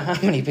 I don't know how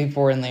many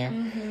people were in there.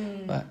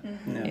 But,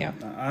 yeah.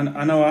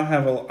 I know I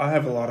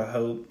have a lot of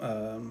hope,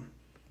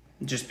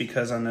 just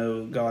because I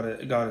know God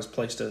has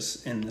placed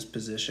us in this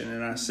position,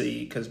 and I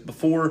see, because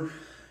before,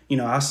 you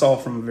know, I saw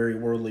from a very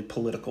worldly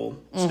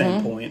political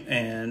standpoint,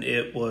 and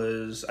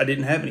I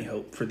didn't have any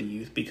hope for the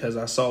youth, because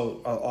I saw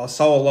a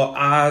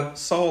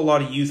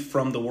lot of youth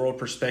from the world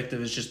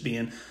perspective as just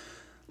being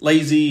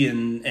lazy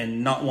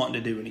and not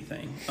wanting to do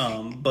anything.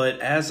 But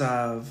as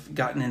I've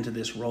gotten into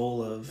this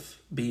role of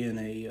being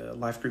a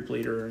life group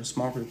leader and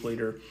small group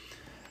leader,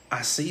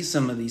 I see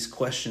some of these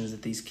questions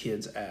that these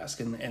kids ask,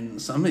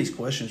 and some of these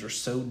questions are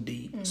so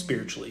deep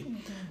spiritually,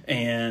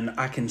 and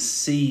I can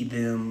see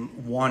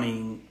them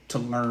wanting to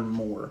learn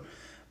more.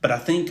 But I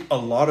think a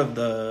lot of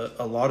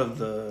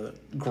the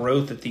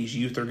growth that these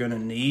youth are going to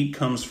need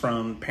comes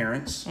from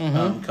parents,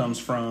 comes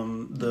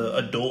from the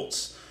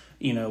adults.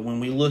 You know, when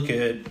we look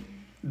at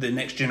the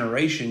next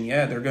generation,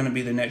 they're going to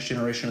be the next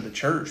generation of the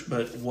church,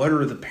 but what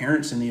are the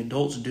parents and the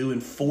adults doing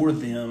for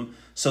them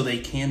so they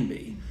can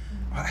be?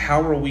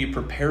 How are we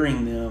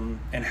preparing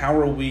them, and how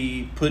are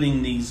we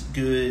putting these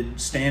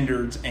good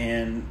standards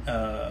and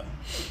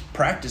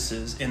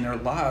practices in their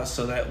lives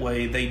so that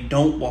way they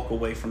don't walk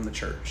away from the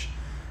church?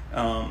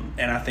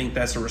 And I think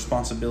that's a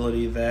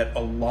responsibility that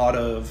a lot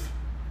of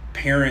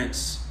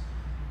parents,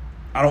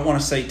 I don't want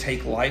to say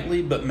take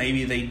lightly, but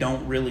maybe they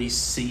don't really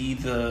see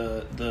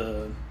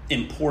the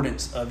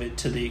importance of it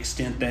to the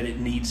extent that it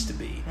needs to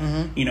be.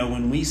 You know,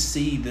 when we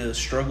see the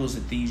struggles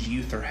that these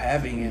youth are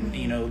having, and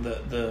you know,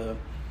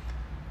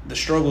 the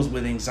struggles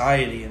with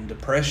anxiety and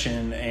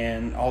depression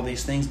and all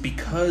these things,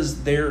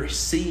 because they're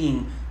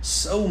seeing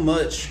so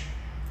much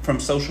from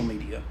social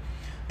media.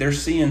 They're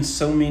seeing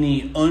so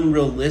many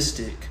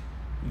unrealistic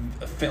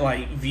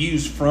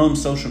views from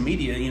social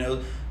media. You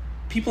know,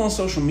 people on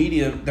social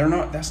media,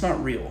 that's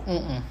not real.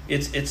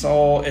 It's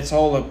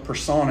all a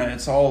persona.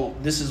 It's all,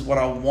 this is what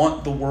I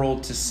want the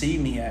world to see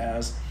me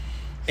as.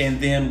 And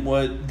then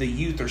what the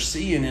youth are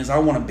seeing is, I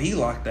want to be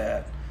like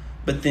that.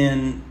 But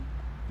then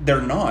they're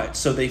not,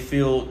 so they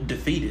feel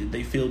defeated,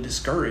 they feel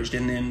discouraged,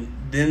 and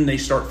then they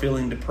start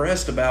feeling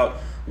depressed about,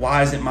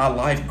 why isn't my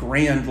life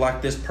grand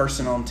like this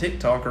person on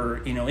TikTok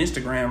or, you know,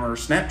 Instagram or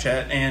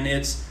Snapchat? And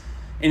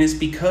it's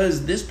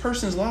because this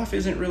person's life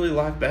isn't really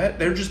like that.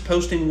 They're just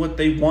posting what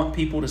they want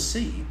people to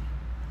see.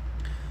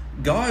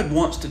 God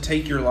wants to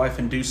take your life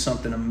and do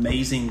something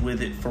amazing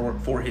with it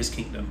for his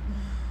kingdom.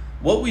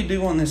 What we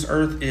do on this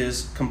earth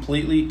is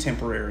completely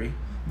temporary.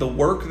 The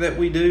work that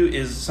we do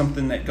is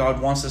something that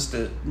God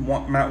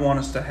might want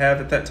us to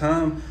have at that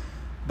time,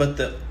 but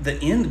the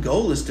end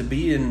goal is to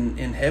be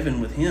in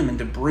heaven with him and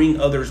to bring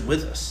others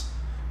with us.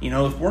 You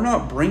know, if we're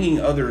not bringing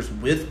others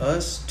with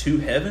us to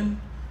heaven,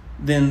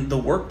 then the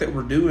work that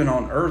we're doing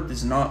on earth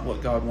is not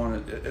what God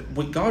wanted.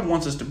 What God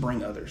wants us to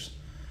bring others.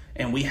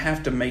 And we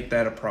have to make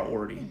that a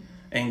priority.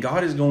 And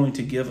God is going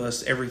to give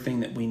us everything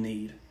that we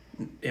need.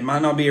 It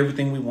might not be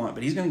everything we want,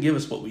 but he's going to give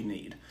us what we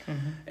need.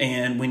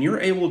 And when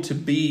you're able to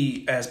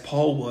be, as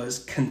Paul was,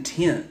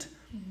 content,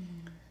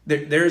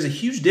 there is a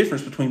huge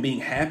difference between being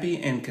happy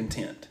and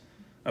content.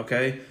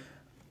 Okay?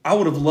 I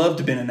would have loved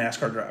to have been a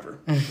NASCAR driver.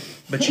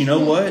 But you know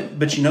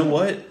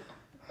what?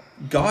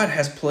 God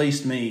has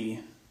placed me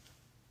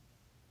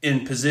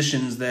in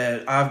positions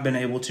that I've been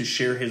able to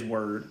share his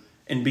word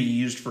and be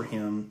used for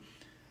him.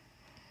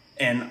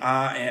 And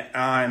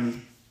I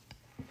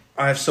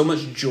have so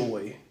much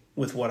joy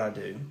with what I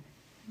do.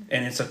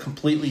 And it's a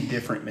completely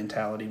different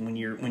mentality when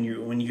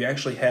you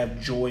actually have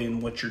joy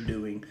in what you're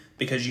doing,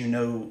 because you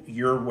know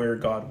you're where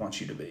God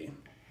wants you to be.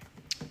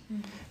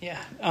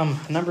 Yeah.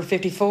 Number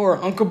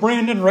 54, Uncle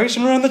Brandon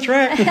racing around the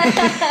track.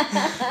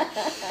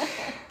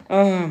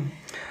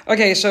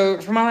 Okay, so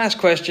for my last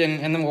question,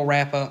 and then we'll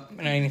wrap up.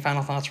 Any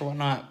final thoughts or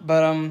whatnot?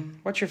 But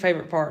what's your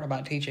favorite part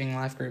about teaching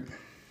life group?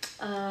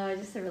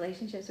 Just the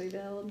relationships we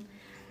build.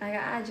 Like,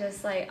 I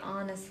just,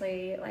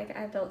 honestly,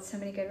 I built so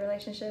many good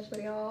relationships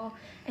with y'all.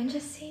 And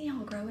just seeing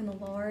y'all grow in the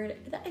Lord,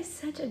 that is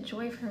such a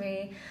joy for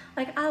me.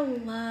 I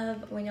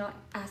love when y'all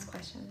ask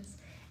questions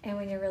and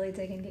when you're really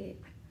digging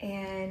deep.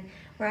 And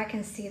where I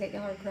can see that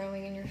y'all are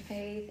growing in your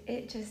faith,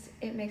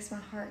 it makes my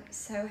heart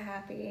so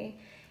happy.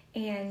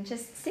 And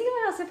just seeing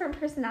y'all's different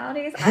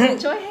personalities, I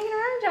enjoy hanging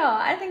around y'all.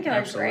 I think y'all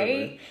are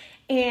great.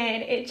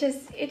 And it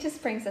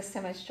just brings us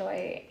so much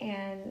joy.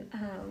 And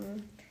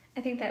I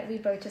think that we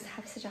both just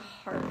have such a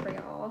heart for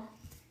y'all.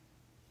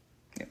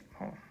 Yep.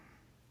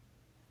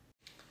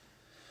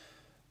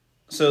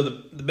 So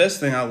the best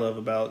thing I love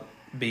about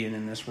being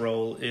in this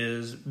role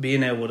is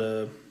being able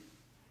to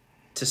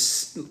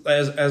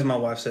as my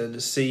wife said,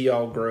 to see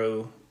y'all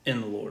grow in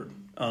the Lord.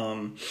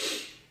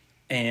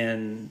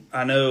 And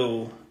I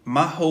know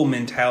my whole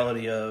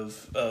mentality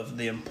of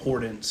the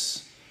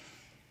importance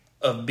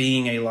of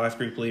being a life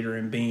group leader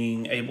and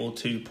being able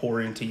to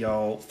pour into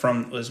y'all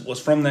was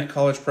from that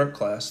college prep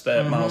class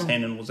that Miles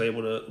Hannon was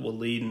able to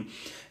lead.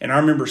 And I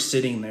remember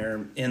sitting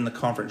there in the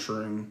conference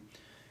room,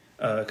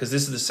 because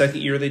this is the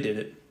second year they did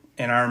it.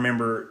 And I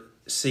remember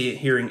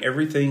hearing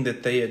everything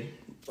that they had,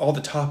 all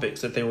the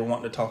topics that they were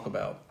wanting to talk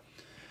about,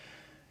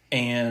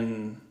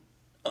 and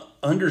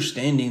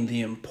understanding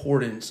the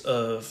importance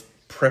of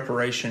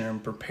preparation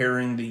and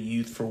preparing the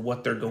youth for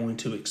what they're going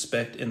to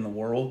expect in the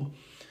world.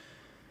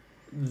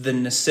 The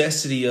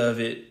necessity of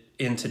it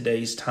in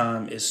today's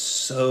time is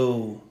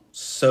so,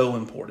 so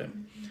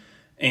important.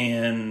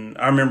 And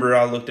I remember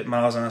I looked at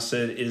Miles and I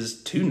said,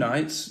 is 2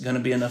 nights going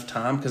to be enough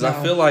time? Because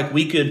I feel like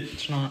we could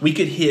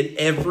hit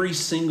every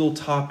single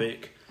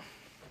topic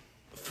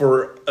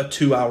for a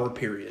 2-hour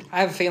period.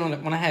 I have a feeling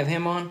that when I have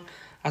him on,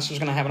 I was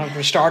going to have it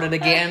restarted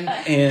again.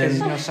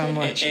 And so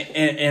much.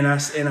 And I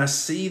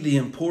see the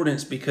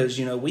importance, because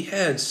we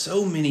had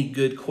so many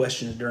good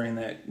questions during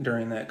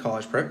that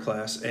college prep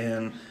class,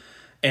 and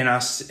I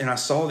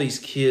saw these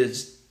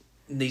kids,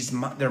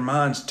 their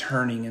minds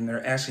turning, and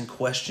they're asking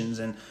questions,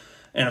 and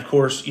of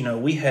course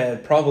we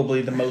had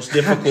probably the most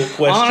difficult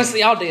question.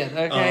 Honestly, y'all did,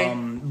 okay.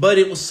 But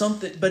it was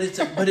something. But it's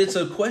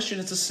a question.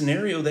 It's a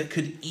scenario that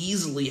could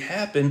easily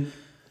happen,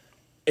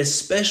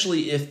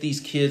 especially if these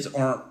kids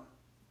aren't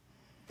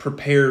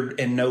prepared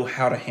and know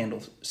how to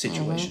handle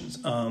situations.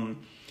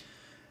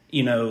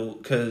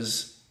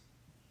 Because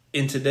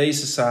in today's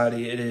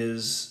society, it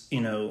is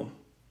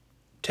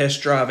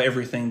test drive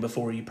everything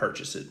before you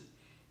purchase it.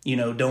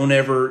 Don't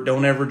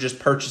ever just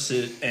purchase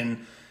it.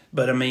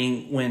 But I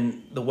mean,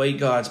 when the way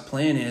God's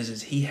plan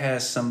is he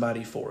has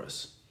somebody for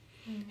us.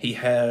 He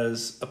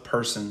has a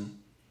person.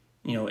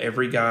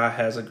 Every guy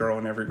has a girl,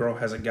 and every girl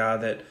has a guy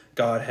that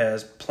God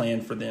has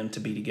planned for them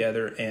to be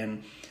together.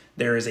 And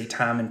there is a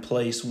time and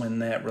place when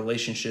that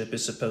relationship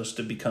is supposed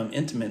to become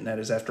intimate, and that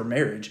is after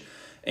marriage.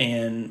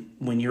 And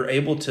when you're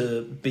able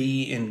to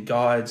be in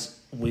God's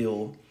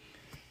will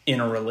in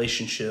a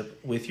relationship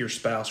with your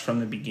spouse from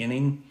the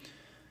beginning,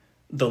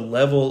 the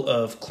level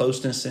of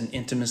closeness and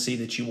intimacy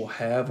that you will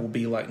have will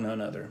be like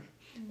none other.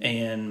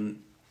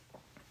 And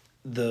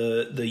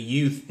the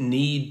youth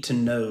need to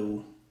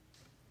know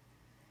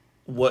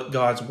what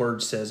God's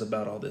word says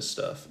about all this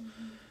stuff.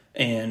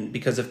 And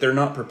because if they're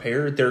not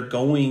prepared, they're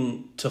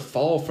going to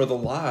fall for the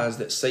lies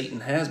that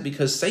Satan has,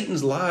 because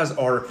Satan's lies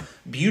are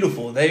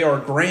beautiful. They are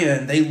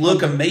grand. They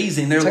look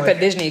amazing. They're it's like that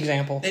Disney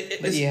example.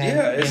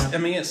 I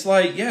mean, it's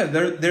like,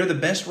 they're the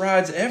best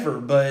rides ever.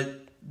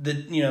 But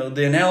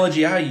the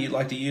analogy I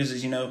like to use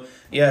is,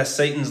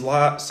 Satan's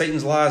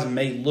lies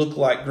may look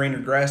like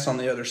greener grass on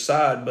the other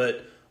side,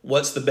 but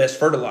what's the best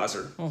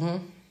fertilizer?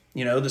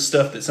 The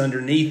stuff that's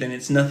underneath, and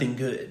it's nothing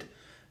good.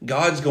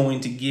 God's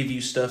going to give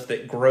you stuff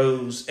that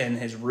grows and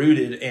is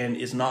rooted and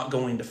is not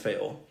going to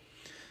fail.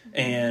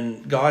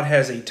 And God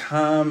has a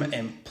time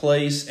and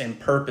place and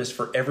purpose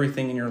for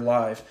everything in your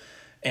life.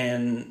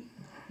 And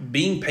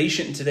being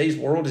patient in today's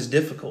world is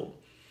difficult,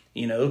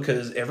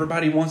 because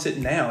everybody wants it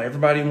now.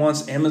 Everybody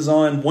wants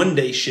Amazon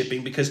 1-day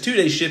shipping, because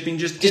 2-day shipping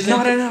just isn't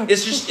not enough.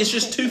 It's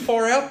just too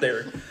far out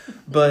there.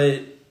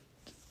 But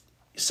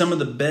some of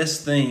the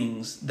best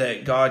things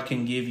that God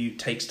can give you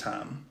takes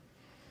time.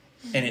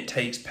 And it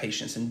takes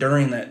patience. And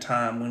during that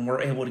time, when we're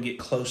able to get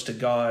close to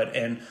God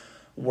and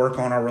work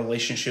on our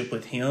relationship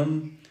with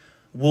Him,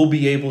 we'll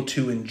be able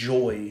to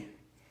enjoy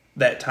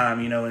that time,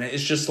 And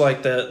it's just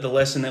like the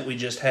lesson that we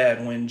just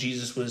had when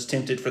Jesus was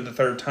tempted for the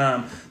third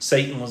time.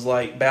 Satan was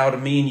like, bow to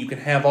me and you can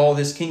have all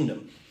this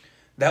kingdom.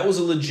 That was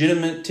a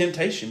legitimate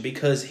temptation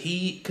because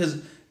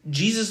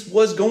Jesus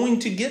was going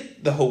to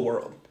get the whole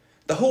world.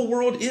 The whole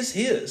world is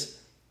His,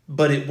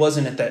 but it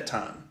wasn't at that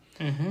time.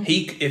 Mm-hmm.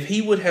 If he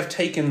would have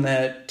taken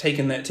that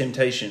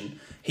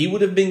temptation, he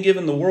would have been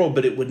given the world,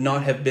 but it would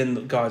not have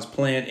been God's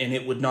plan, and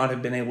it would not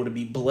have been able to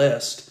be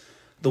blessed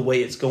the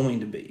way it's going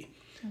to be.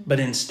 Mm-hmm. But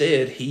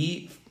instead,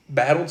 he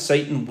battled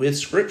Satan with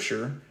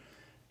Scripture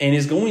and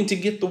is going to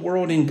get the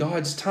world in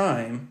God's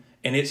time,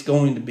 and it's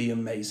going to be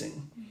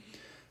amazing. Mm-hmm.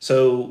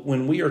 So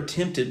when we are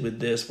tempted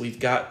with this, we've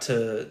got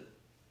to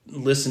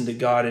listen to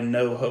God and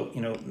know, hope.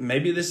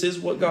 Maybe this is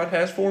what God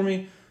has for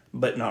me,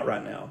 but not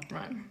right now.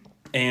 Right.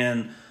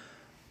 And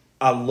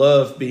I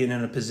love being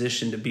in a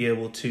position to be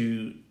able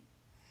to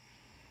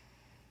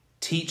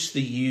teach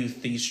the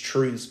youth these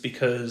truths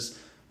because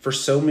for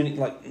so many,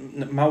 like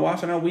my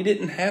wife and I, we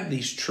didn't have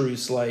these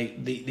truths,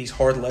 like these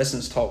hard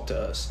lessons taught to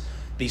us,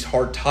 these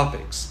hard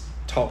topics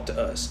taught to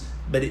us,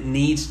 but it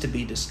needs to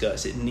be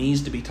discussed. It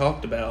needs to be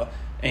talked about.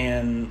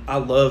 And I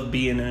love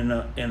being in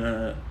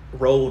a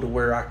role to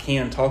where I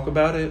can talk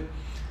about it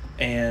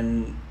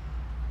and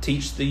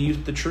teach the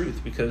youth the truth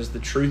because the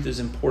truth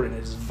is important.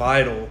 It is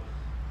vital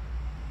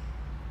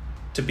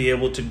to be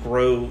able to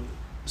grow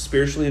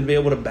spiritually and be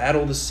able to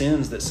battle the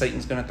sins that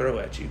Satan's going to throw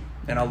at you.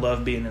 And I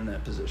love being in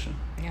that position.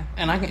 Yeah.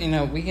 And I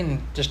can, we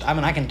can just,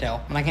 I can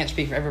tell, and I can't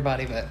speak for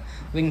everybody, but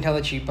we can tell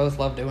that you both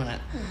love doing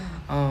it.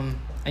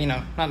 Mm-hmm.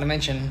 Not to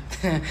mention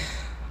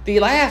the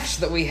laughs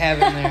that we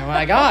have in there.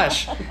 My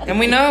gosh. And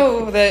we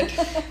know that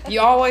you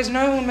always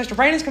know when Mr.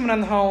 Brandon's coming down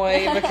the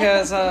hallway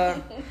because,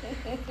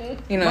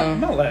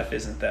 My laugh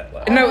isn't that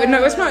loud. No,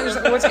 it's not.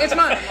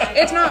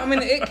 It's not. I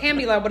mean, it can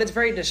be loud, but it's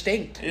very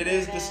distinct. It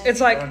is distinct.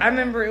 It's like I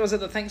remember it was at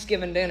the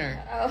Thanksgiving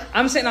dinner. Oh.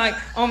 I'm sitting like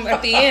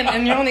at the end,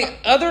 and you're on the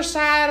other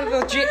side of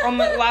on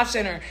the Life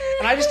Center,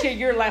 and I just hear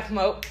your laugh.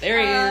 There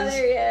he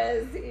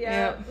is. There he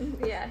is.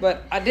 Yeah.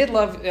 But I did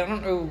love. I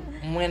don't know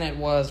when it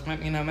was.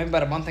 Maybe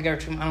about a month ago or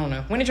two. I don't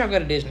know. When did y'all go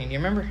to Disney? Do you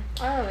remember?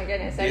 Oh my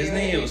goodness.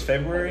 Disney. It was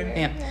February.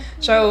 Yeah.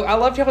 So I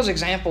loved y'all's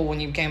example when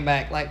you came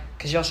back, like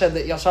because y'all said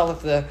that y'all saw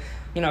the.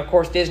 Of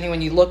course, Disney,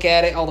 when you look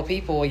at it, all the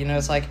people,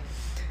 it's like,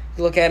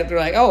 you look at it, they're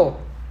like,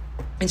 oh,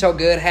 it's all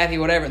good, happy,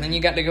 whatever. And then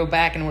you got to go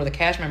back and where the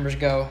cast members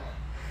go.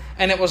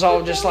 And it was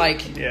all just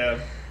like,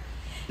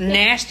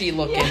 nasty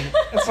looking. Yeah.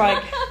 It's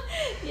like.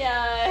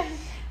 Yeah.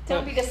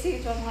 Don't be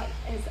deceived on what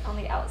is on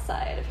the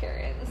outside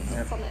appearance.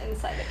 Yep. It's on the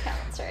inside that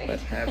counts, right? But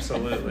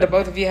absolutely. Do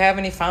both of you have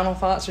any final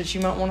thoughts that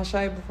you might want to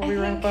say before we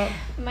wrap up?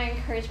 My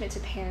encouragement to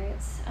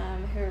parents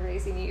who are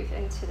raising youth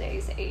in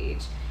today's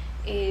age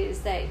is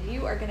that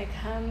you are going to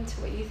come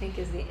to what you think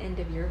is the end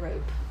of your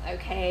rope,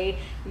 okay?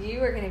 You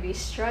are going to be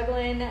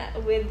struggling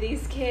with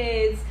these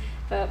kids,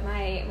 but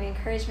my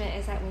encouragement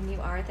is that when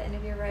you are at the end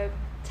of your rope,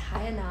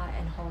 tie a knot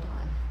and hold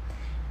on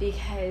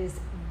because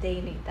they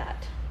need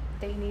that.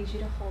 They need you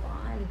to hold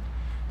on.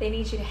 They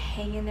need you to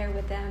hang in there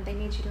with them. They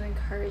need you to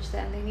encourage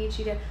them. They need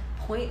you to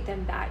point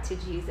them back to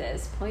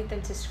Jesus, point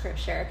them to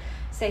Scripture.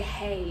 Say,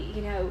 hey,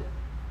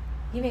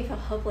 you may feel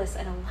hopeless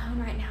and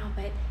alone right now,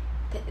 but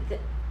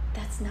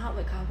that's not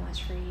what God wants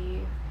for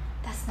you.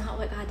 That's not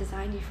what God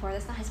designed you for.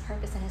 That's not His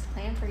purpose and His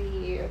plan for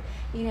you.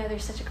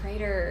 There's such a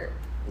greater,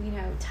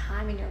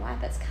 time in your life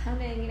that's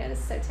coming. This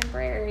is so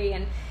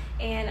temporary.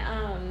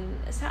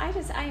 So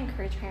I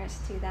encourage parents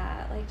to do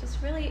that. Like, just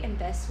really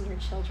invest in your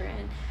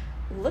children.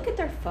 Look at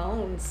their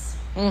phones.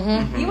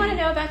 Mm-hmm. You want to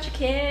know about your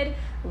kid?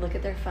 Look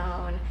at their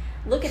phone.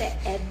 Look at it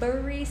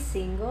every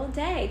single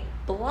day.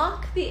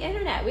 Block the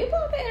internet. We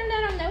block the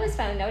internet on Noah's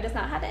phone. Noah does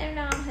not have the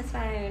internet on his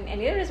phone. And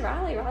neither does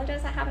Riley. Riley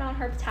doesn't have it on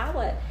her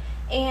tablet.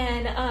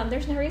 And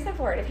there's no reason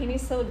for it. If he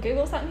needs to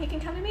Google something, he can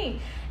come to me.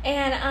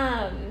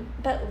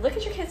 But look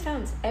at your kids'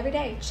 phones every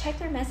day. Check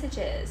their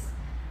messages.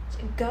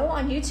 Go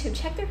on YouTube.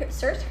 Check their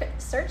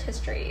search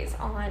histories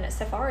on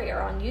Safari or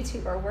on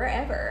YouTube or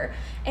wherever.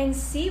 And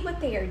see what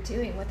they are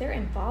doing, what they're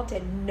involved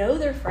in. Know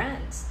their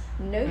friends.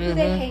 Know who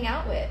they hang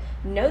out with.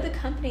 Know the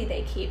company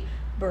they keep.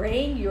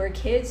 Bring your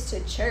kids to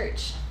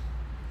church.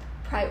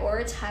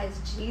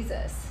 Prioritize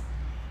Jesus.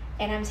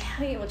 And I'm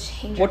telling you, it will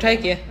change your We'll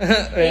take you.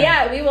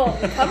 Yeah, we will.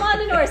 Come on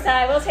to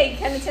Northside. We'll take you.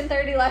 Come to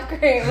 1030 Life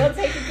Group. We'll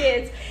take your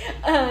kids.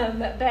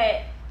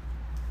 But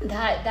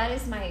that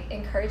is my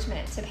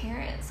encouragement to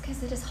parents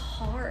because it is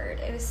hard.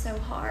 It is so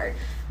hard.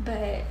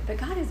 But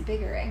God is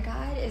bigger and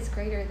God is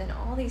greater than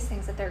all these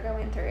things that they're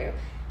going through.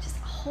 Just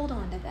hold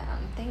on to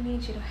them. They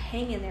need you to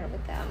hang in there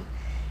with them.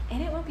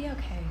 And it will be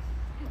okay.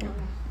 It will.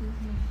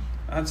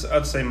 Mm-hmm.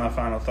 I'd say my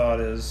final thought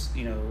is,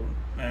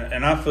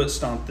 and I foot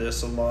stomp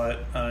this a lot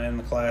in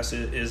the class,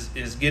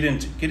 is get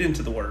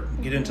into the Word,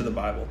 get into the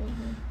Bible.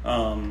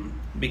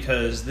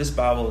 Because this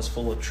Bible is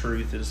full of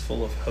truth, it is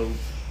full of hope,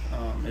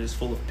 it is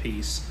full of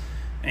peace.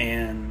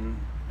 And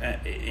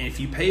if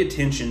you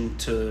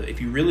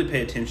really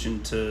pay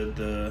attention to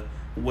the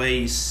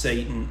way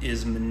Satan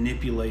is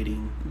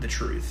manipulating the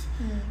truth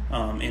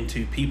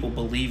into people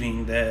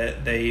believing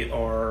that they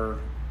are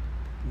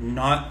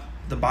not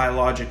the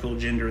biological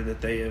gender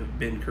that they have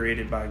been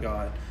created by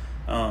God.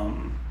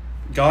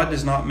 God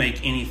does not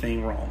make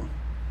anything wrong.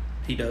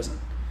 He doesn't.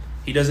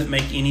 He doesn't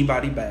make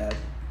anybody bad.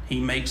 He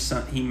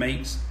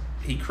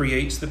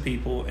creates the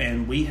people,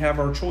 and we have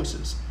our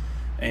choices,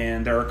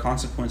 and there are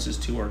consequences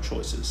to our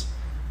choices.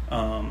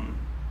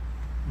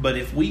 But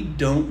if we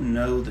don't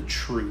know the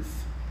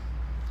truth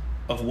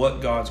of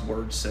what God's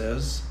word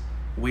says,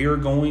 we are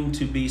going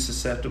to be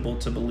susceptible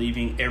to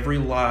believing every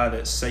lie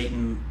that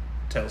Satan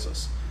tells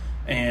us.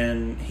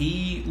 And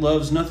he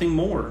loves nothing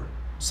more.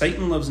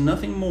 Satan loves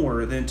nothing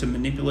more than to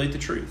manipulate the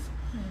truth.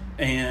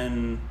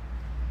 And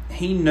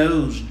he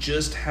knows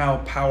just how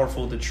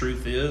powerful the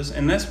truth is.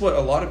 And that's what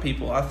a lot of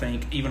people, I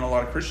think, even a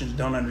lot of Christians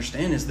don't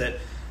understand, is that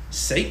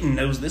Satan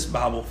knows this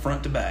Bible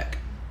front to back.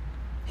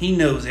 He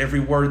knows every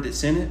word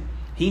that's in it.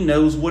 He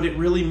knows what it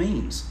really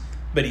means.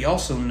 But he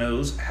also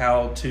knows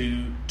how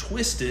to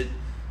twist it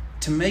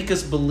to make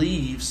us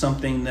believe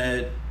something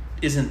that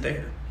isn't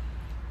there.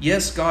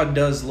 Yes, God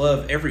does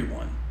love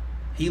everyone.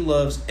 He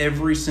loves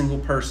every single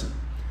person.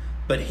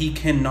 But he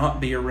cannot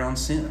be around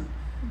sin.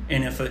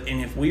 And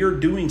if we are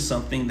doing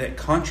something that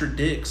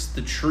contradicts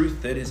the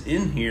truth that is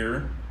in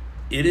here,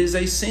 it is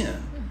a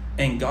sin.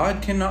 And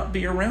God cannot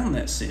be around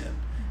that sin.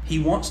 He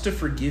wants to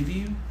forgive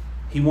you.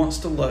 He wants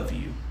to love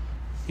you.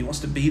 He wants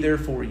to be there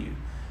for you.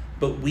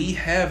 But we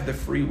have the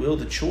free will,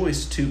 the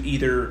choice to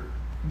either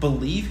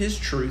believe his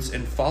truths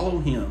and follow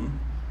him,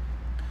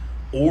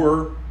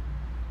 or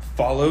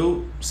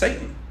follow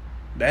Satan.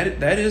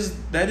 That is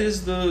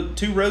the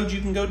two roads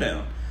you can go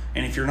down.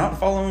 And if you're not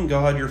following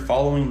God, you're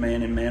following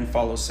man, and man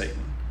follows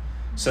Satan.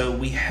 So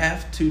we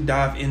have to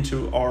dive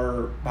into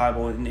our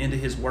Bible and into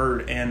his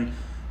word and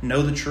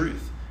know the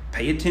truth.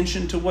 Pay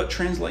attention to what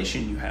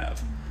translation you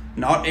have.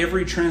 Not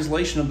every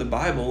translation of the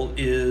Bible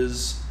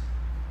is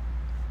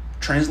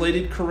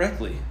translated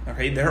correctly.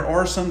 Okay, there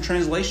are some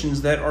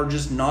translations that are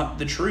just not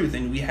the truth,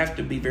 and we have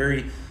to be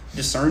very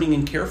discerning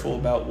and careful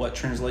about what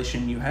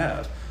translation you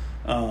have.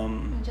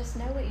 And just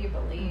know what you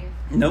believe.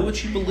 Know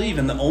what you believe,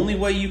 and the only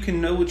way you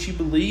can know what you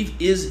believe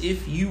is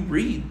if you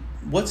read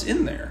what's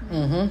in there.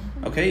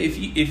 Mm-hmm. Okay,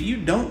 if you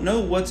don't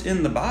know what's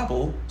in the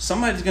Bible,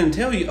 somebody's going to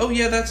tell you, "Oh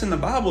yeah, that's in the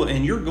Bible,"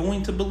 and you're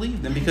going to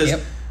believe them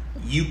because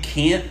you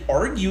can't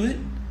argue it.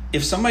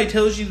 If somebody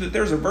tells you that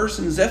there's a verse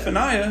in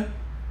Zephaniah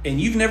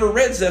and you've never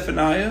read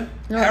Zephaniah,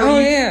 how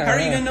are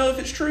you going to know if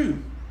it's true?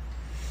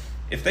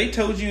 If they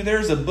told you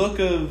there's a book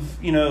of,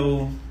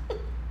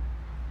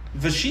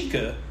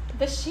 Vashika,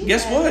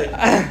 guess what?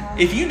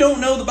 If you don't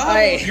know the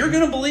Bible, you're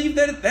going to believe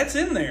that that's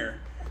in there.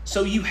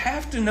 So you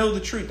have to know the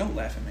truth. Don't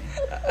laugh at me.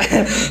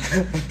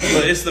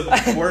 But it's the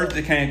word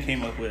that kind of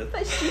came up with.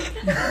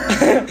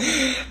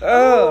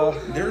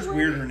 There's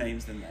weirder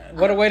names than that.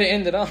 What a way to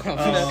end it off.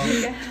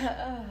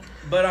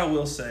 But I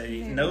will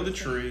say, know the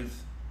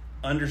truth,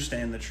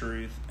 understand the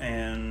truth,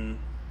 and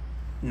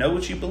know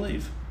what you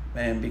believe.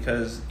 And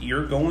because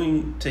you're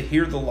going to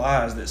hear the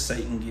lies that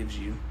Satan gives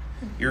you.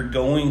 You're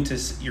going to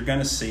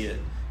see it.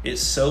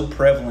 It's so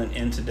prevalent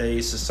in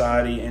today's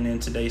society and in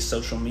today's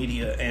social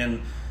media.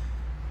 And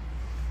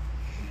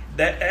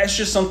that's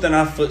just something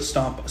I foot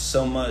stomp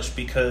so much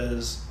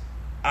because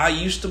I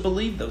used to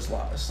believe those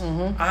lies.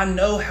 Mm-hmm. I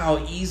know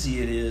how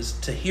easy it is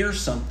to hear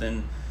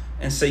something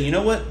and say, you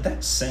know what,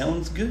 that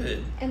sounds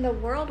good. And the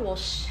world will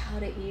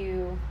shout at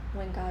you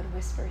when God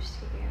whispers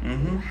to you.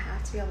 Mm-hmm. You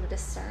have to be able to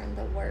discern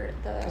the word.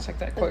 It's like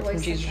that quote from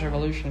Jesus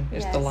Revolution.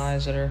 It's the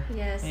lies that are...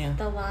 Yes,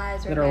 the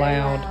lies are very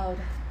loud.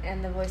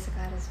 And the voice of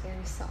God is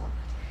very soft.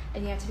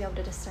 And you have to be able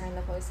to discern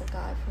the voice of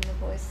God from the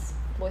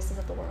voices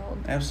of the world.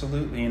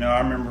 Absolutely. I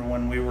remember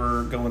when we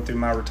were going through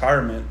my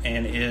retirement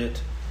and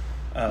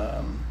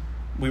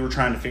we were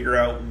trying to figure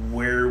out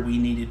where we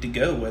needed to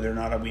go, whether or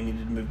not we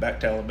needed to move back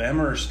to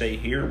Alabama or stay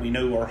here. We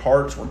knew our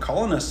hearts were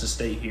calling us to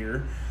stay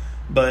here.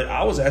 But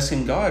I was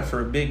asking God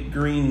for a big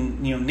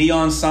green,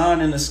 neon sign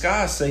in the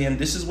sky saying,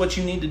 this is what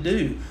you need to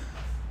do.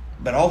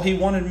 But all he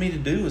wanted me to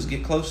do was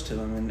get close to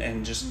him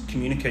and just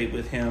communicate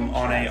with him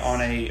on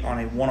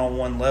a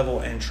one-on-one level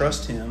and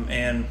trust him.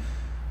 And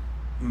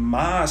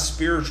my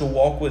spiritual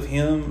walk with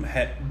him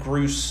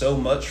grew so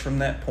much from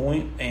that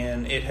point,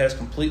 and it has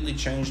completely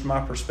changed my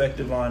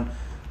perspective on,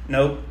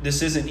 nope,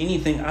 this isn't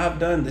anything I've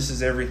done. This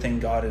is everything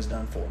God has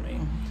done for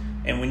me.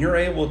 And when you're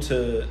able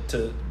to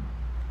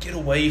get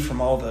away from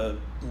all the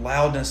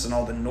loudness and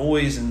all the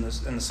noise and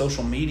the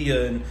social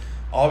media and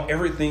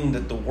everything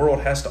that the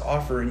world has to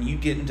offer, and you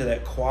get into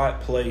that quiet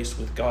place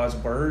with God's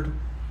word,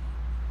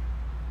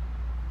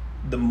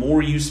 the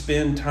more you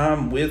spend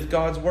time with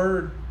God's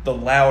word, the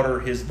louder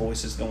his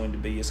voice is going to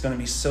be. It's going to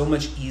be so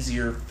much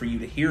easier for you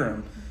to hear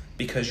him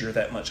because you're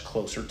that much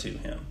closer to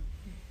him.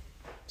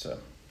 So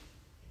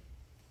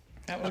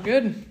that was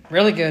good.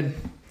 Really good.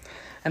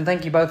 And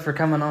thank you both for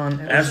coming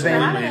on.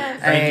 Absolutely.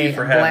 Thank you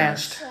for having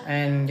us.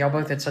 And y'all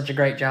both did such a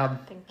great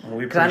job.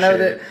 We Because I know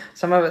that it.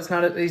 some of it's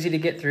not easy to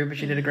get through,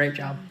 but you did a great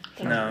job.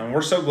 No, and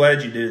we're so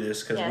glad you do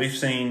this because Yes. we've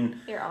seen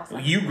You're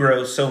awesome. you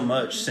grow so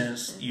much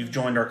since you've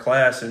joined our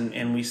class,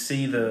 and we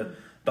see the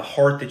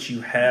heart that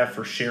you have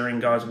for sharing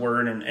God's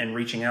word and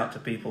reaching out to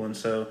people. And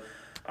so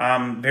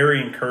I'm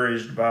very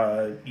encouraged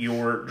by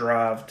your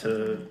drive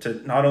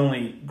to not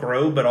only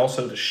grow, but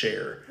also to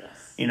share.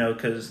 Yes. You know,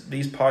 because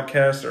these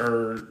podcasts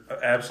are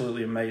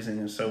absolutely amazing.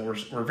 And so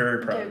we're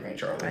very proud of you,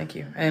 Charlie. Thank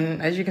you.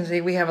 And as you can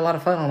see, we have a lot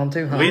of fun on them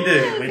too, huh? We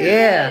do.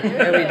 Yeah,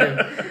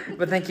 we do.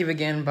 But thank you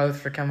again both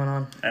for coming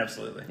on.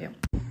 Absolutely. Yep.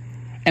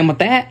 And with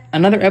that,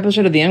 another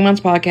episode of the Young Minds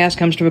Podcast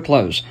comes to a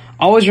close.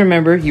 Always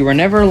remember, you are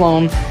never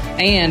alone,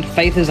 and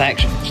faith is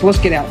action. So let's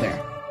get out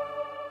there.